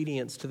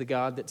disobedience to the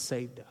God that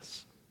saved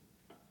us.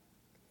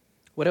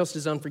 What else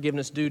does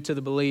unforgiveness do to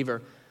the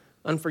believer?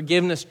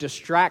 Unforgiveness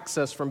distracts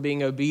us from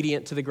being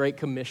obedient to the Great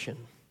Commission.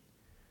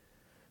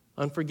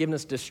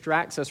 Unforgiveness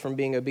distracts us from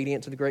being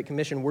obedient to the Great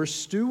Commission. We're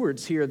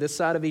stewards here this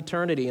side of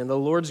eternity, and the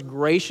Lord's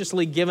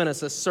graciously given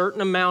us a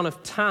certain amount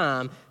of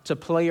time to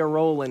play a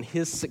role in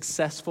His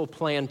successful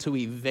plan to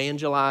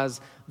evangelize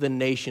the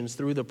nations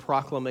through the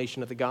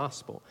proclamation of the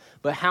gospel.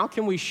 But how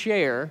can we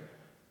share,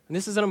 and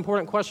this is an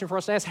important question for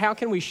us to ask, how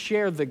can we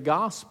share the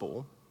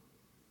gospel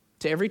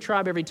to every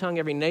tribe, every tongue,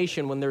 every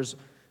nation when there's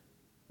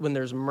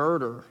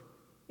murder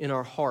in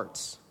our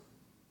hearts?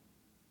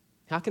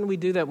 How can we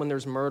do that when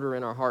there's murder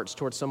in our hearts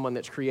towards someone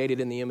that's created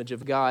in the image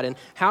of God? And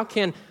how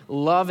can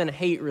love and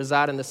hate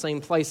reside in the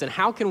same place? And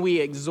how can we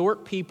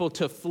exhort people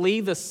to flee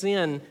the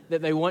sin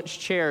that they once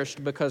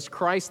cherished because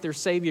Christ, their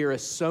Savior,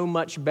 is so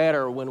much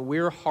better when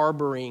we're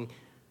harboring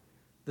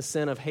the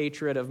sin of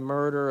hatred, of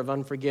murder, of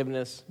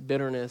unforgiveness,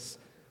 bitterness?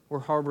 We're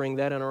harboring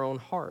that in our own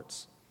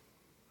hearts.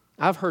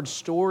 I've heard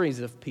stories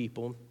of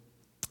people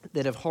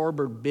that have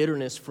harbored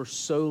bitterness for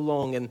so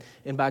long,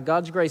 and by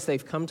God's grace,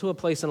 they've come to a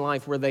place in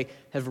life where they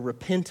have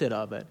repented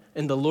of it,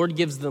 and the Lord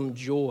gives them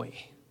joy.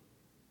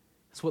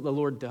 That's what the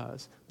Lord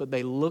does. But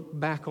they look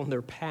back on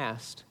their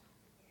past,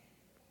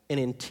 and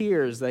in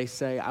tears they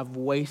say, I've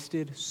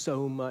wasted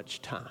so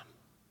much time.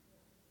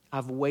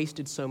 I've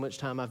wasted so much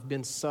time. I've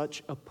been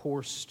such a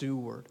poor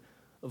steward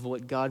of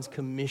what God's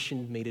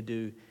commissioned me to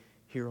do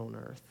here on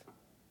earth.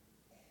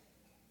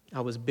 I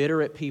was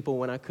bitter at people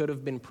when I could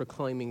have been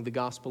proclaiming the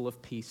gospel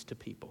of peace to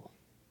people.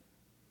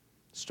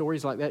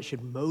 Stories like that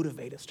should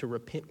motivate us to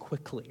repent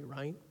quickly,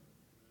 right?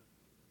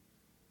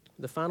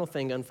 The final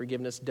thing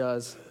unforgiveness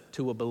does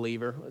to a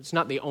believer, it's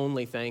not the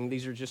only thing.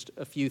 These are just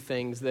a few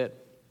things that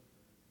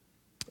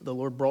the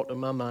Lord brought to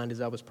my mind as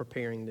I was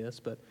preparing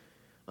this, but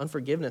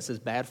unforgiveness is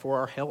bad for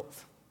our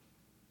health.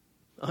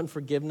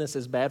 Unforgiveness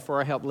is bad for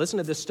our health. Listen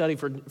to this study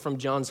from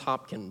Johns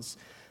Hopkins.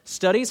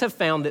 Studies have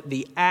found that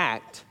the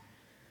act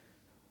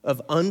of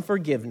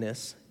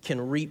unforgiveness can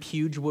reap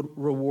huge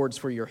rewards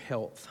for your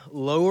health,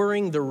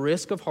 lowering the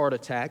risk of heart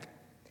attack,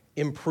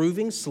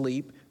 improving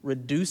sleep,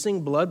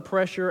 reducing blood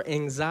pressure,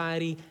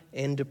 anxiety,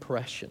 and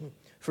depression.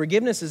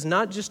 Forgiveness is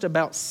not just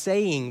about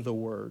saying the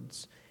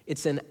words.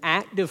 It's an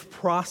active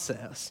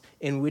process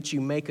in which you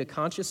make a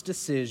conscious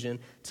decision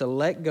to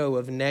let go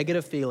of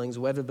negative feelings,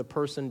 whether the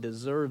person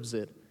deserves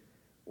it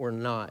or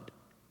not.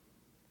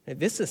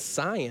 This is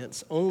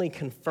science only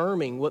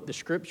confirming what the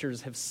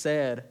Scriptures have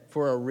said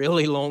for a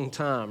really long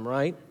time,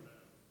 right?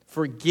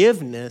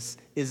 Forgiveness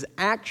is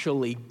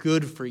actually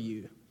good for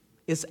you.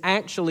 It's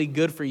actually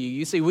good for you.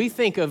 You see, we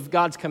think of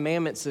God's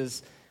commandments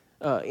as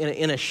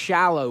in a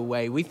shallow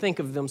way. We think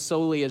of them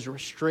solely as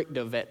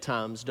restrictive at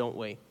times, don't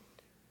we?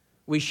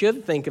 We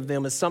should think of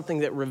them as something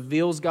that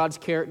reveals God's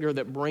character,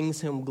 that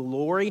brings Him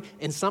glory,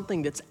 and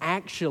something that's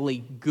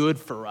actually good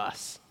for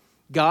us.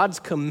 God's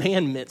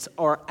commandments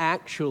are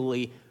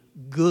actually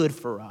good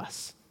for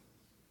us.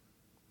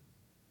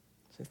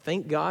 So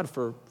thank God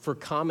for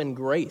common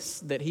grace,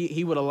 that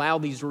he would allow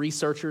these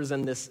researchers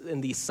and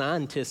these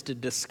scientists to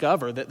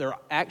discover that there are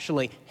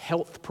actually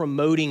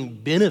health-promoting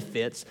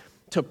benefits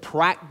to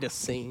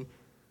practicing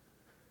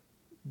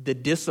the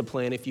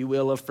discipline, if you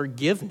will, of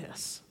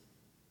forgiveness.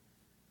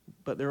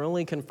 But they're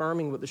only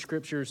confirming what the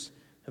Scriptures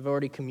have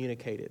already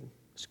communicated.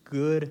 It's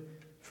good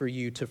for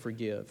you to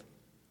forgive.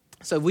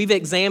 So we've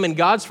examined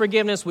God's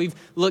forgiveness. We've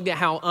looked at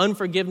how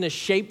unforgiveness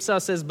shapes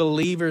us as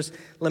believers.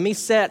 Let me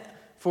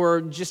set for,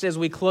 just as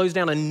we close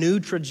down, a new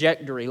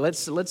trajectory.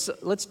 Let's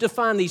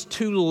define these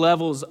two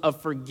levels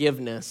of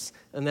forgiveness.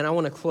 And then I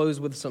want to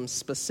close with some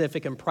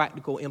specific and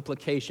practical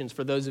implications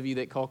for those of you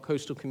that call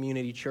Coastal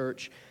Community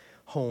Church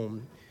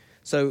home.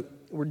 So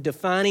we're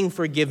defining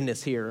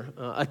forgiveness here,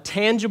 a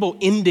tangible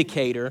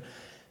indicator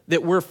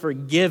that we're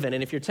forgiven.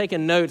 And if you're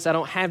taking notes, I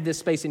don't have this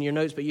space in your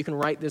notes, but you can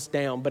write this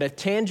down. But a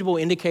tangible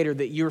indicator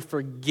that you're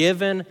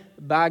forgiven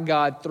by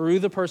God through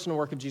the personal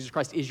work of Jesus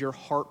Christ is your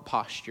heart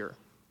posture.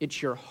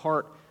 It's your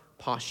heart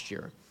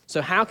posture.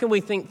 So how can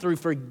we think through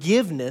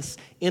forgiveness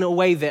in a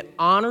way that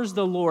honors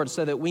the Lord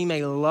so that we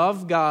may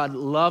love God,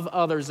 love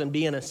others, and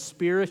be in a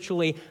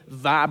spiritually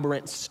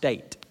vibrant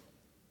state?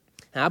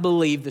 And I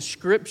believe the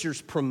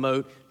Scriptures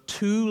promote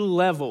two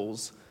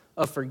levels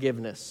of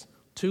forgiveness.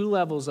 Two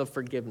levels of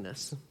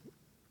forgiveness.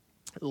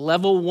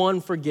 Level one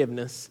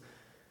forgiveness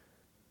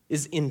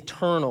is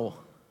internal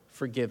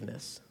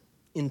forgiveness.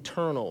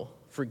 Internal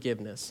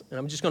forgiveness. And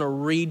I'm just going to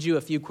read you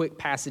a few quick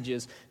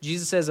passages.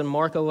 Jesus says in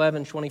Mark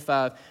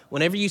 11:25,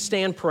 whenever you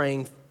stand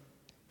praying,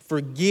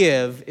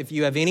 forgive if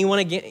you have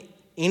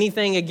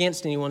anything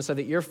against anyone, so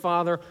that your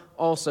Father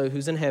also,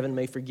 who's in heaven,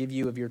 may forgive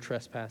you of your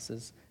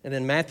trespasses. And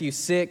then Matthew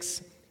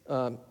 6,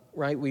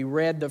 we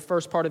read the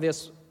first part of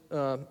this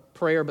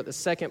prayer, but the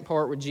second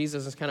part where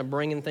Jesus is kind of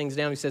bringing things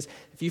down, he says,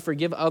 if you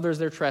forgive others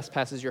their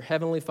trespasses, your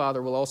heavenly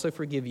Father will also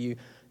forgive you.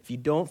 If you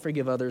don't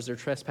forgive others their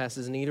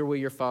trespasses, neither will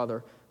your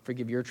Father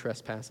forgive your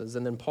trespasses.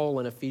 And then Paul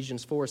in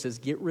Ephesians 4 says,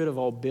 get rid of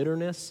all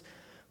bitterness,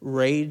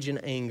 rage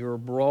and anger,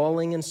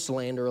 brawling and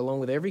slander, along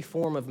with every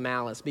form of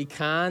malice. Be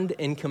kind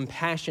and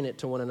compassionate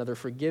to one another,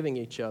 forgiving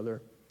each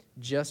other,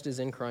 just as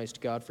in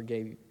Christ God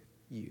forgave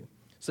you.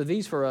 So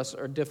these for us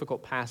are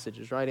difficult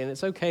passages, right? And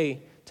it's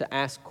okay to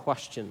ask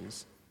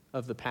questions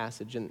of the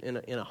passage in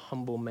a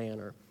humble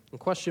manner. And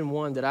question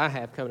one that I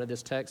have coming to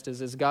this text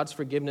is God's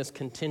forgiveness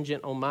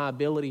contingent on my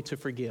ability to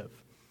forgive?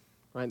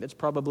 Right? That's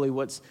probably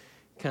what's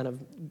kind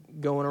of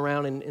going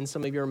around in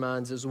some of your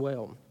minds as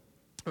well.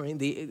 I mean,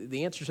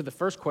 the answer to the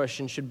first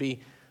question should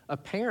be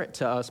apparent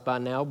to us by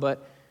now,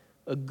 but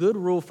a good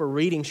rule for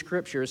reading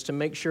Scripture is to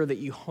make sure that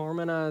you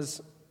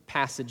harmonize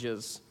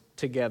passages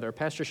together.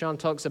 Pastor Sean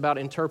talks about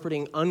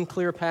interpreting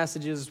unclear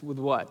passages with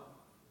what?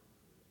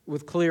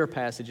 With clear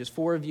passages.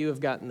 4 of you have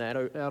gotten that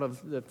out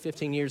of the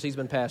 15 years he's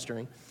been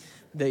pastoring.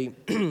 They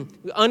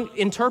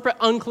interpret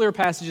unclear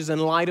passages in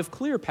light of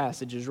clear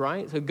passages,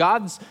 right? So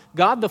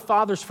God the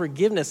Father's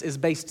forgiveness is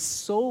based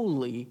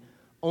solely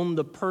on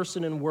the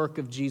person and work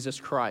of Jesus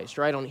Christ,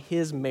 right? On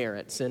His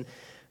merits. And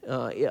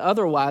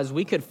otherwise,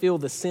 we could fill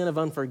the sin of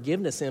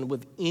unforgiveness in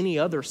with any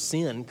other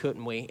sin,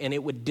 couldn't we? And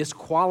it would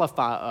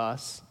disqualify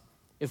us.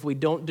 If we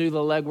don't do the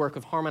legwork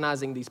of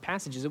harmonizing these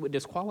passages, it would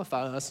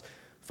disqualify us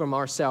from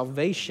our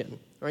salvation,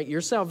 right?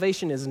 Your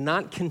salvation is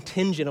not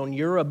contingent on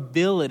your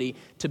ability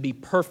to be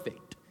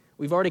perfect.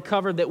 We've already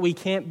covered that we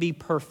can't be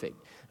perfect.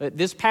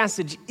 This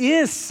passage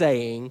is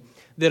saying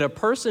that a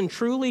person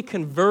truly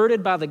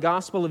converted by the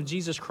gospel of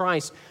Jesus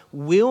Christ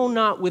will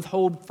not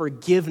withhold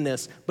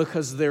forgiveness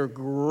because they're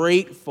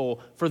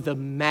grateful for the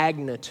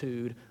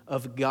magnitude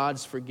of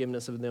God's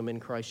forgiveness of them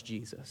in Christ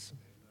Jesus.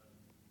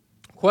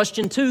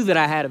 Question 2 that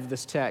I had of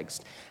this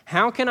text: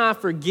 how can I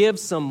forgive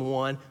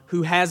someone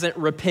who hasn't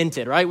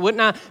repented, right? Wouldn't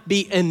I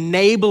be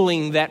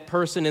enabling that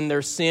person in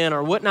their sin,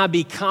 or wouldn't I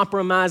be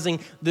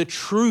compromising the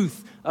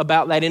truth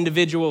about that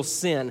individual's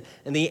sin?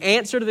 And the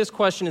answer to this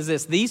question is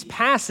this: these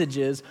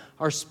passages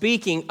are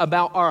speaking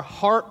about our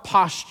heart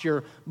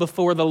posture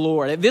before the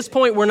Lord. At this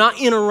point, we're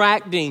not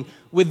interacting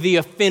with the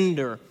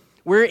offender.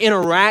 We're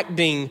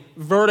interacting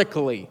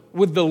vertically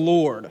with the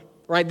Lord.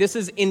 Right? This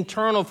is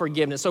internal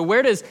forgiveness. So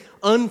where does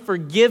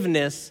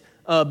unforgiveness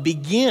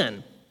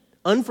begin?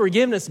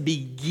 Unforgiveness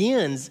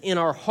begins in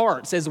our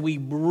hearts as we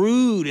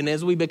brood and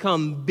as we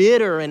become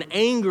bitter and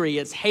angry.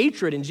 It's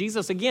hatred. And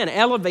Jesus, again,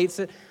 elevates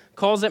it,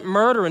 calls it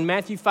murder in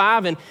Matthew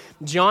 5. And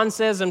John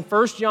says in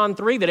 1 John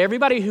 3 that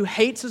everybody who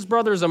hates his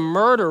brother is a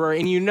murderer.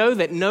 And you know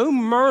that no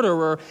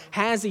murderer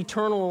has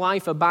eternal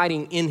life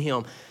abiding in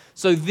him.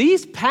 So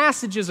these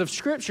passages of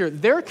Scripture,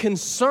 their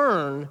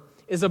concern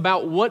is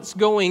about what's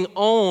going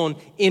on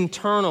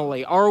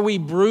internally. Are we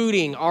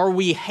brooding? Are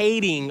we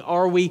hating?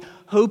 Are we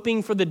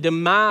hoping for the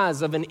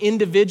demise of an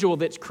individual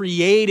that's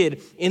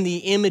created in the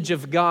image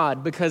of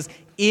God? Because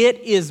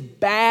it is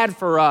bad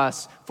for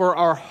us, for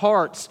our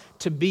hearts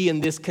to be in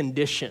this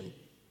condition.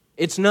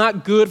 It's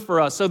not good for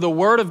us. So the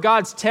Word of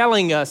God's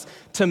telling us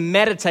to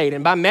meditate.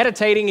 And by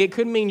meditating, it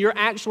could mean you're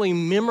actually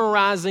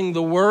memorizing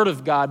the Word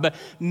of God. But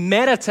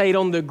meditate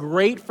on the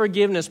great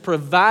forgiveness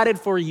provided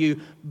for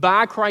you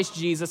by Christ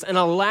Jesus and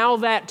allow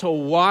that to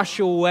wash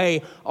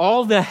away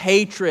all the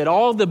hatred,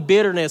 all the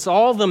bitterness,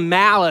 all the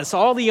malice,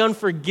 all the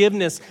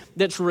unforgiveness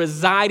that's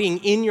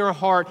residing in your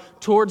heart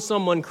towards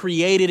someone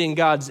created in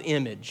God's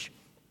image.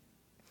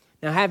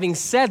 Now, having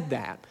said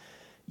that,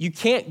 you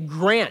can't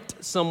grant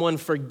someone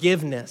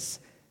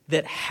forgiveness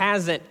that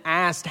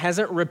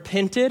hasn't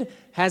repented,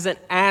 hasn't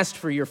asked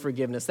for your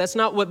forgiveness. That's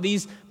not what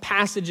these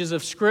passages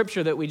of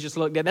Scripture that we just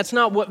looked at, that's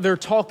not what they're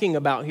talking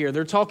about here.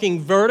 They're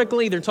talking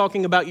vertically, they're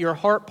talking about your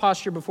heart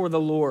posture before the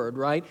Lord,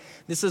 right?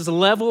 This is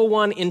level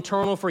 1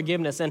 internal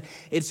forgiveness, and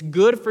it's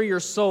good for your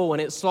soul,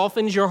 and it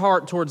softens your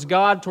heart towards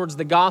God, towards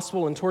the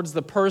gospel, and towards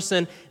the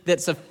person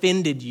that's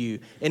offended you.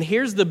 And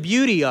here's the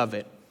beauty of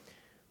it.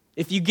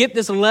 If you get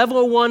this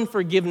level 1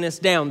 forgiveness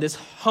down, this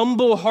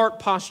humble heart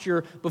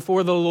posture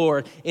before the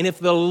Lord, and if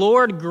the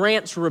Lord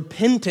grants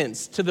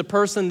repentance to the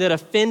person that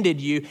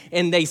offended you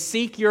and they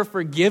seek your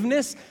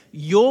forgiveness,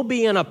 you'll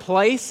be in a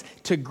place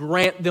to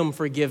grant them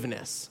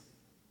forgiveness.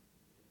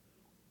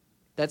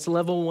 That's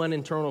level 1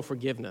 internal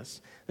forgiveness.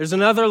 There's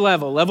another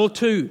level, level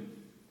 2.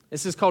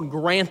 This is called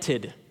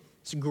granted.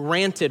 It's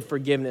granted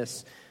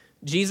forgiveness.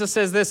 Jesus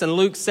says this in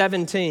Luke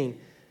 17.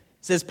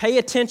 It says, pay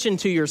attention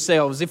to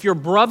yourselves. If your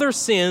brother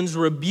sins,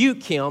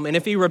 rebuke him. And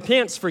if he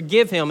repents,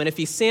 forgive him. And if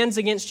he sins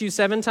against you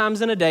 7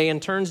 times in a day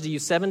and turns to you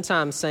 7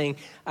 times saying,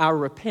 I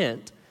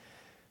repent,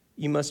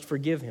 you must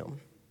forgive him.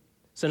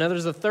 So now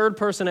there's a third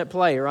person at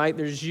play, right?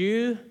 There's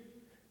you,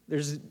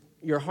 there's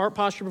your heart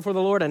posture before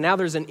the Lord, and now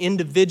there's an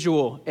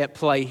individual at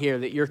play here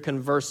that you're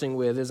conversing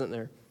with, isn't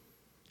there?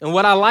 And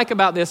what I like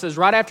about this is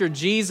right after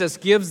Jesus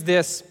gives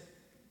this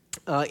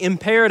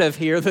imperative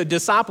here, the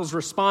disciples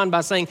respond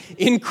by saying,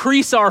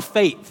 increase our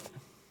faith.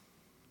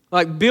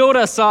 Like, build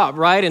us up,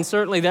 right? And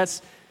certainly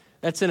that's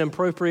an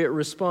appropriate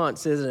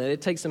response, isn't it?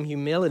 It takes some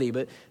humility.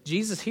 But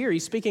Jesus here,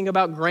 he's speaking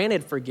about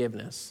granted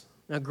forgiveness.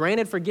 Now,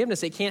 granted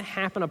forgiveness, it can't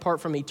happen apart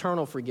from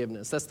eternal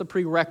forgiveness. That's the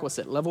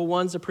prerequisite. Level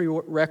 1's a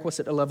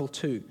prerequisite to level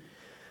 2.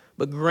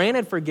 But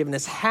granted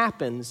forgiveness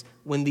happens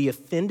when the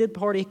offended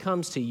party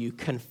comes to you,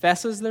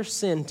 confesses their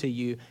sin to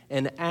you,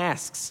 and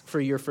asks for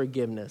your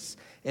forgiveness.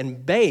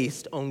 And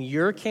based on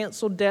your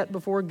canceled debt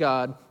before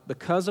God,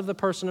 because of the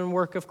person and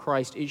work of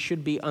Christ, it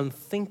should be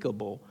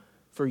unthinkable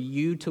for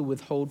you to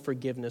withhold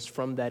forgiveness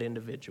from that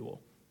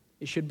individual.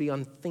 It should be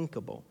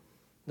unthinkable.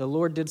 The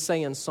Lord did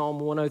say in Psalm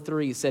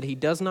 103, He said, He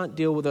does not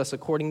deal with us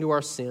according to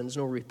our sins,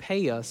 nor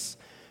repay us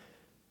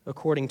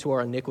according to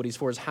our iniquities.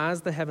 For as high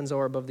as the heavens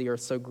are above the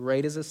earth, so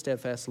great is His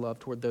steadfast love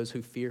toward those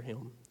who fear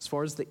Him. As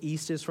far as the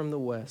east is from the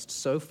west,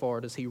 so far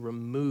does He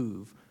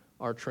remove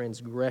our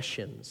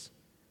transgressions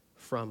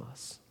from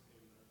us.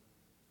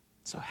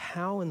 So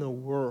how in the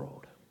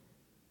world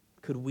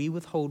could we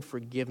withhold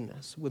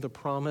forgiveness with a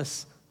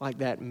promise like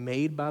that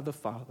made by the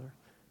Father,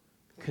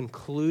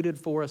 concluded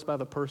for us by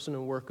the person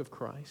and work of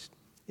Christ,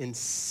 and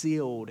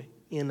sealed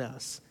in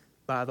us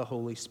by the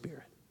Holy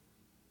Spirit?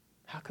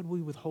 How could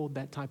we withhold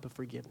that type of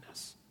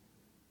forgiveness?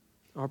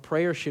 Our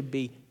prayer should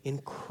be,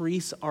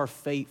 increase our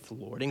faith,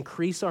 Lord.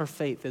 Increase our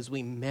faith as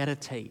we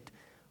meditate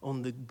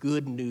on the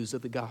good news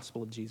of the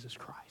gospel of Jesus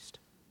Christ.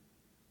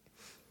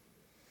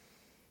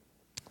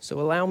 So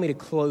allow me to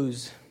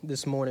close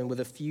this morning with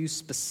a few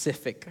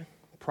specific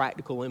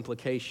practical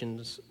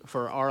implications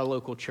for our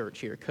local church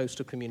here,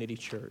 Coastal Community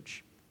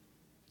Church.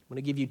 I'm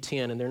going to give you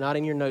 10, and they're not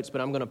in your notes,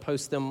 but I'm going to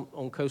post them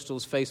on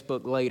Coastal's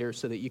Facebook later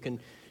so that you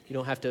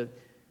don't have to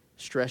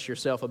stress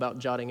yourself about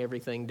jotting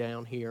everything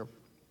down here.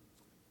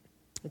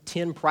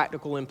 10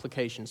 practical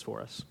implications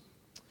for us.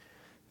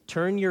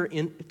 Turn your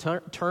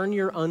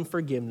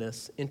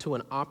unforgiveness into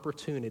an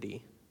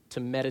opportunity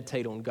to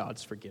meditate on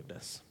God's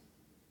forgiveness.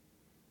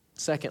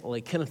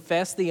 Secondly,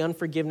 confess the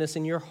unforgiveness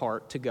in your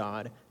heart to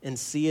God and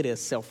see it as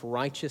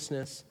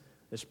self-righteousness,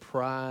 as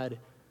pride,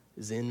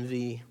 as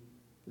envy,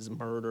 as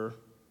murder.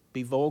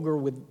 Be vulgar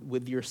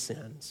with your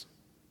sins.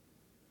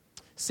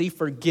 See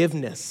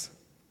forgiveness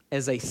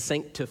as a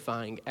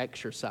sanctifying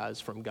exercise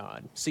from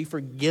God. See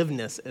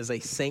forgiveness as a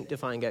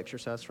sanctifying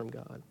exercise from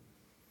God.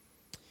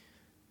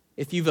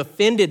 If you've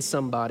offended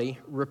somebody,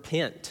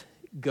 repent.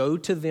 Go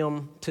to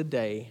them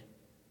today.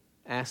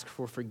 Ask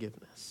for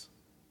forgiveness.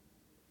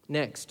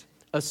 Next,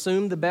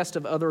 assume the best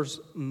of others'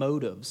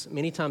 motives.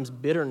 Many times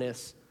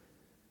bitterness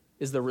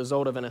is the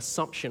result of an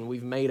assumption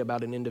we've made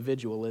about an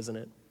individual, isn't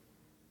it?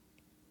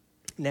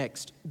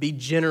 Next, be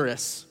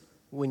generous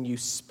when you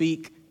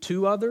speak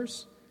to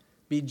others.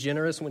 Be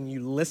generous when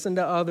you listen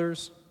to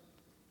others.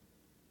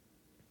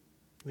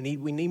 We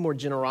need more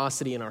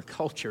generosity in our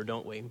culture,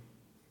 don't we?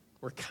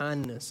 More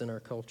kindness in our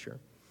culture.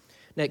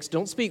 Next,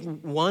 don't speak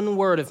one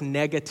word of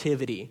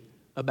negativity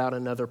about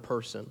another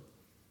person.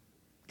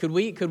 Could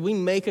we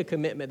make a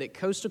commitment that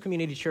Coastal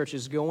Community Church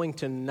is going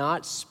to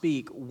not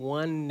speak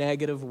one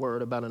negative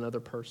word about another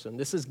person?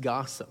 This is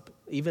gossip,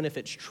 even if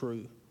it's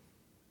true.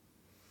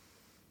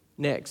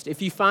 Next,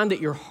 if you find that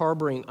you're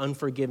harboring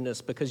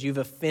unforgiveness because you've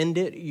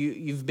offended,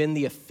 you've been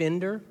the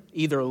offender,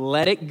 either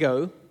let it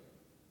go.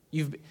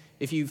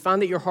 If you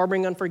find that you're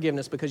harboring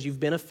unforgiveness because you've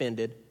been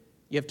offended,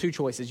 you have two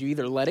choices. You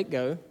either let it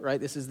go, right?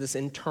 This is this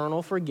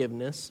internal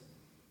forgiveness,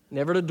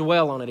 never to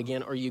dwell on it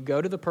again, or you go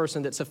to the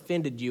person that's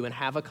offended you and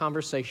have a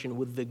conversation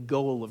with the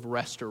goal of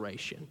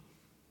restoration.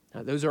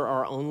 Now, those are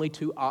our only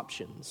two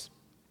options.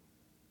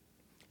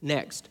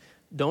 Next,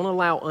 don't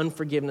allow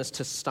unforgiveness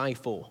to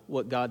stifle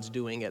what God's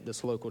doing at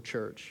this local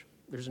church.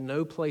 There's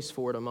no place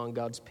for it among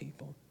God's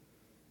people.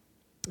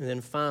 And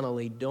then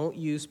finally, don't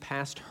use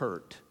past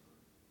hurt.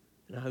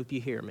 And I hope you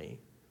hear me.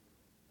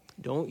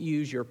 Don't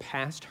use your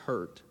past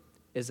hurt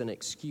as an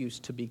excuse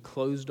to be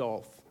closed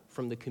off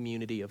from the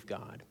community of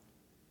God.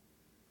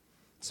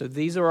 So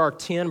these are our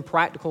 10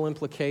 practical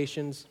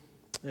implications.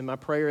 And my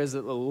prayer is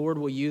that the Lord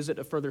will use it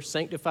to further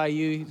sanctify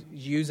you,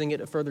 using it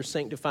to further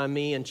sanctify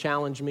me and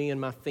challenge me in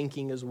my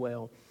thinking as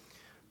well.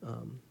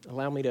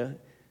 Allow me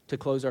to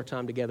close our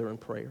time together in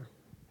prayer.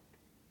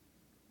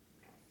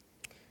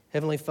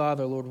 Heavenly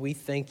Father, Lord, we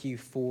thank you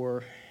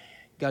for,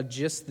 God,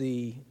 just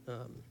the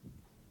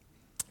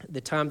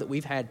time that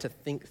we've had to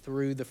think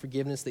through the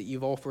forgiveness that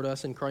you've offered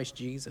us in Christ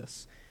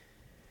Jesus.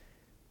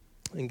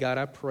 And God,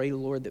 I pray,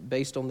 Lord, that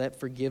based on that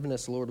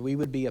forgiveness, Lord, we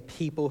would be a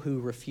people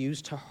who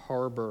refuse to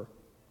harbor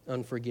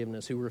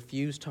unforgiveness, who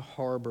refuse to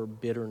harbor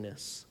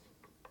bitterness.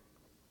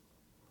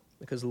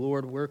 Because,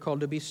 Lord, we're called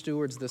to be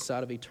stewards this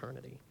side of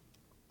eternity.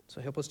 So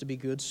help us to be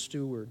good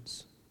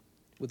stewards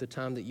with the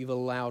time that you've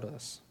allowed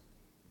us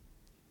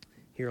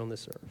here on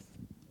this earth.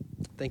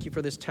 Thank you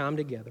for this time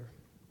together.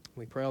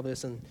 We pray all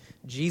this in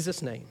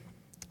Jesus' name.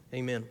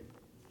 Amen.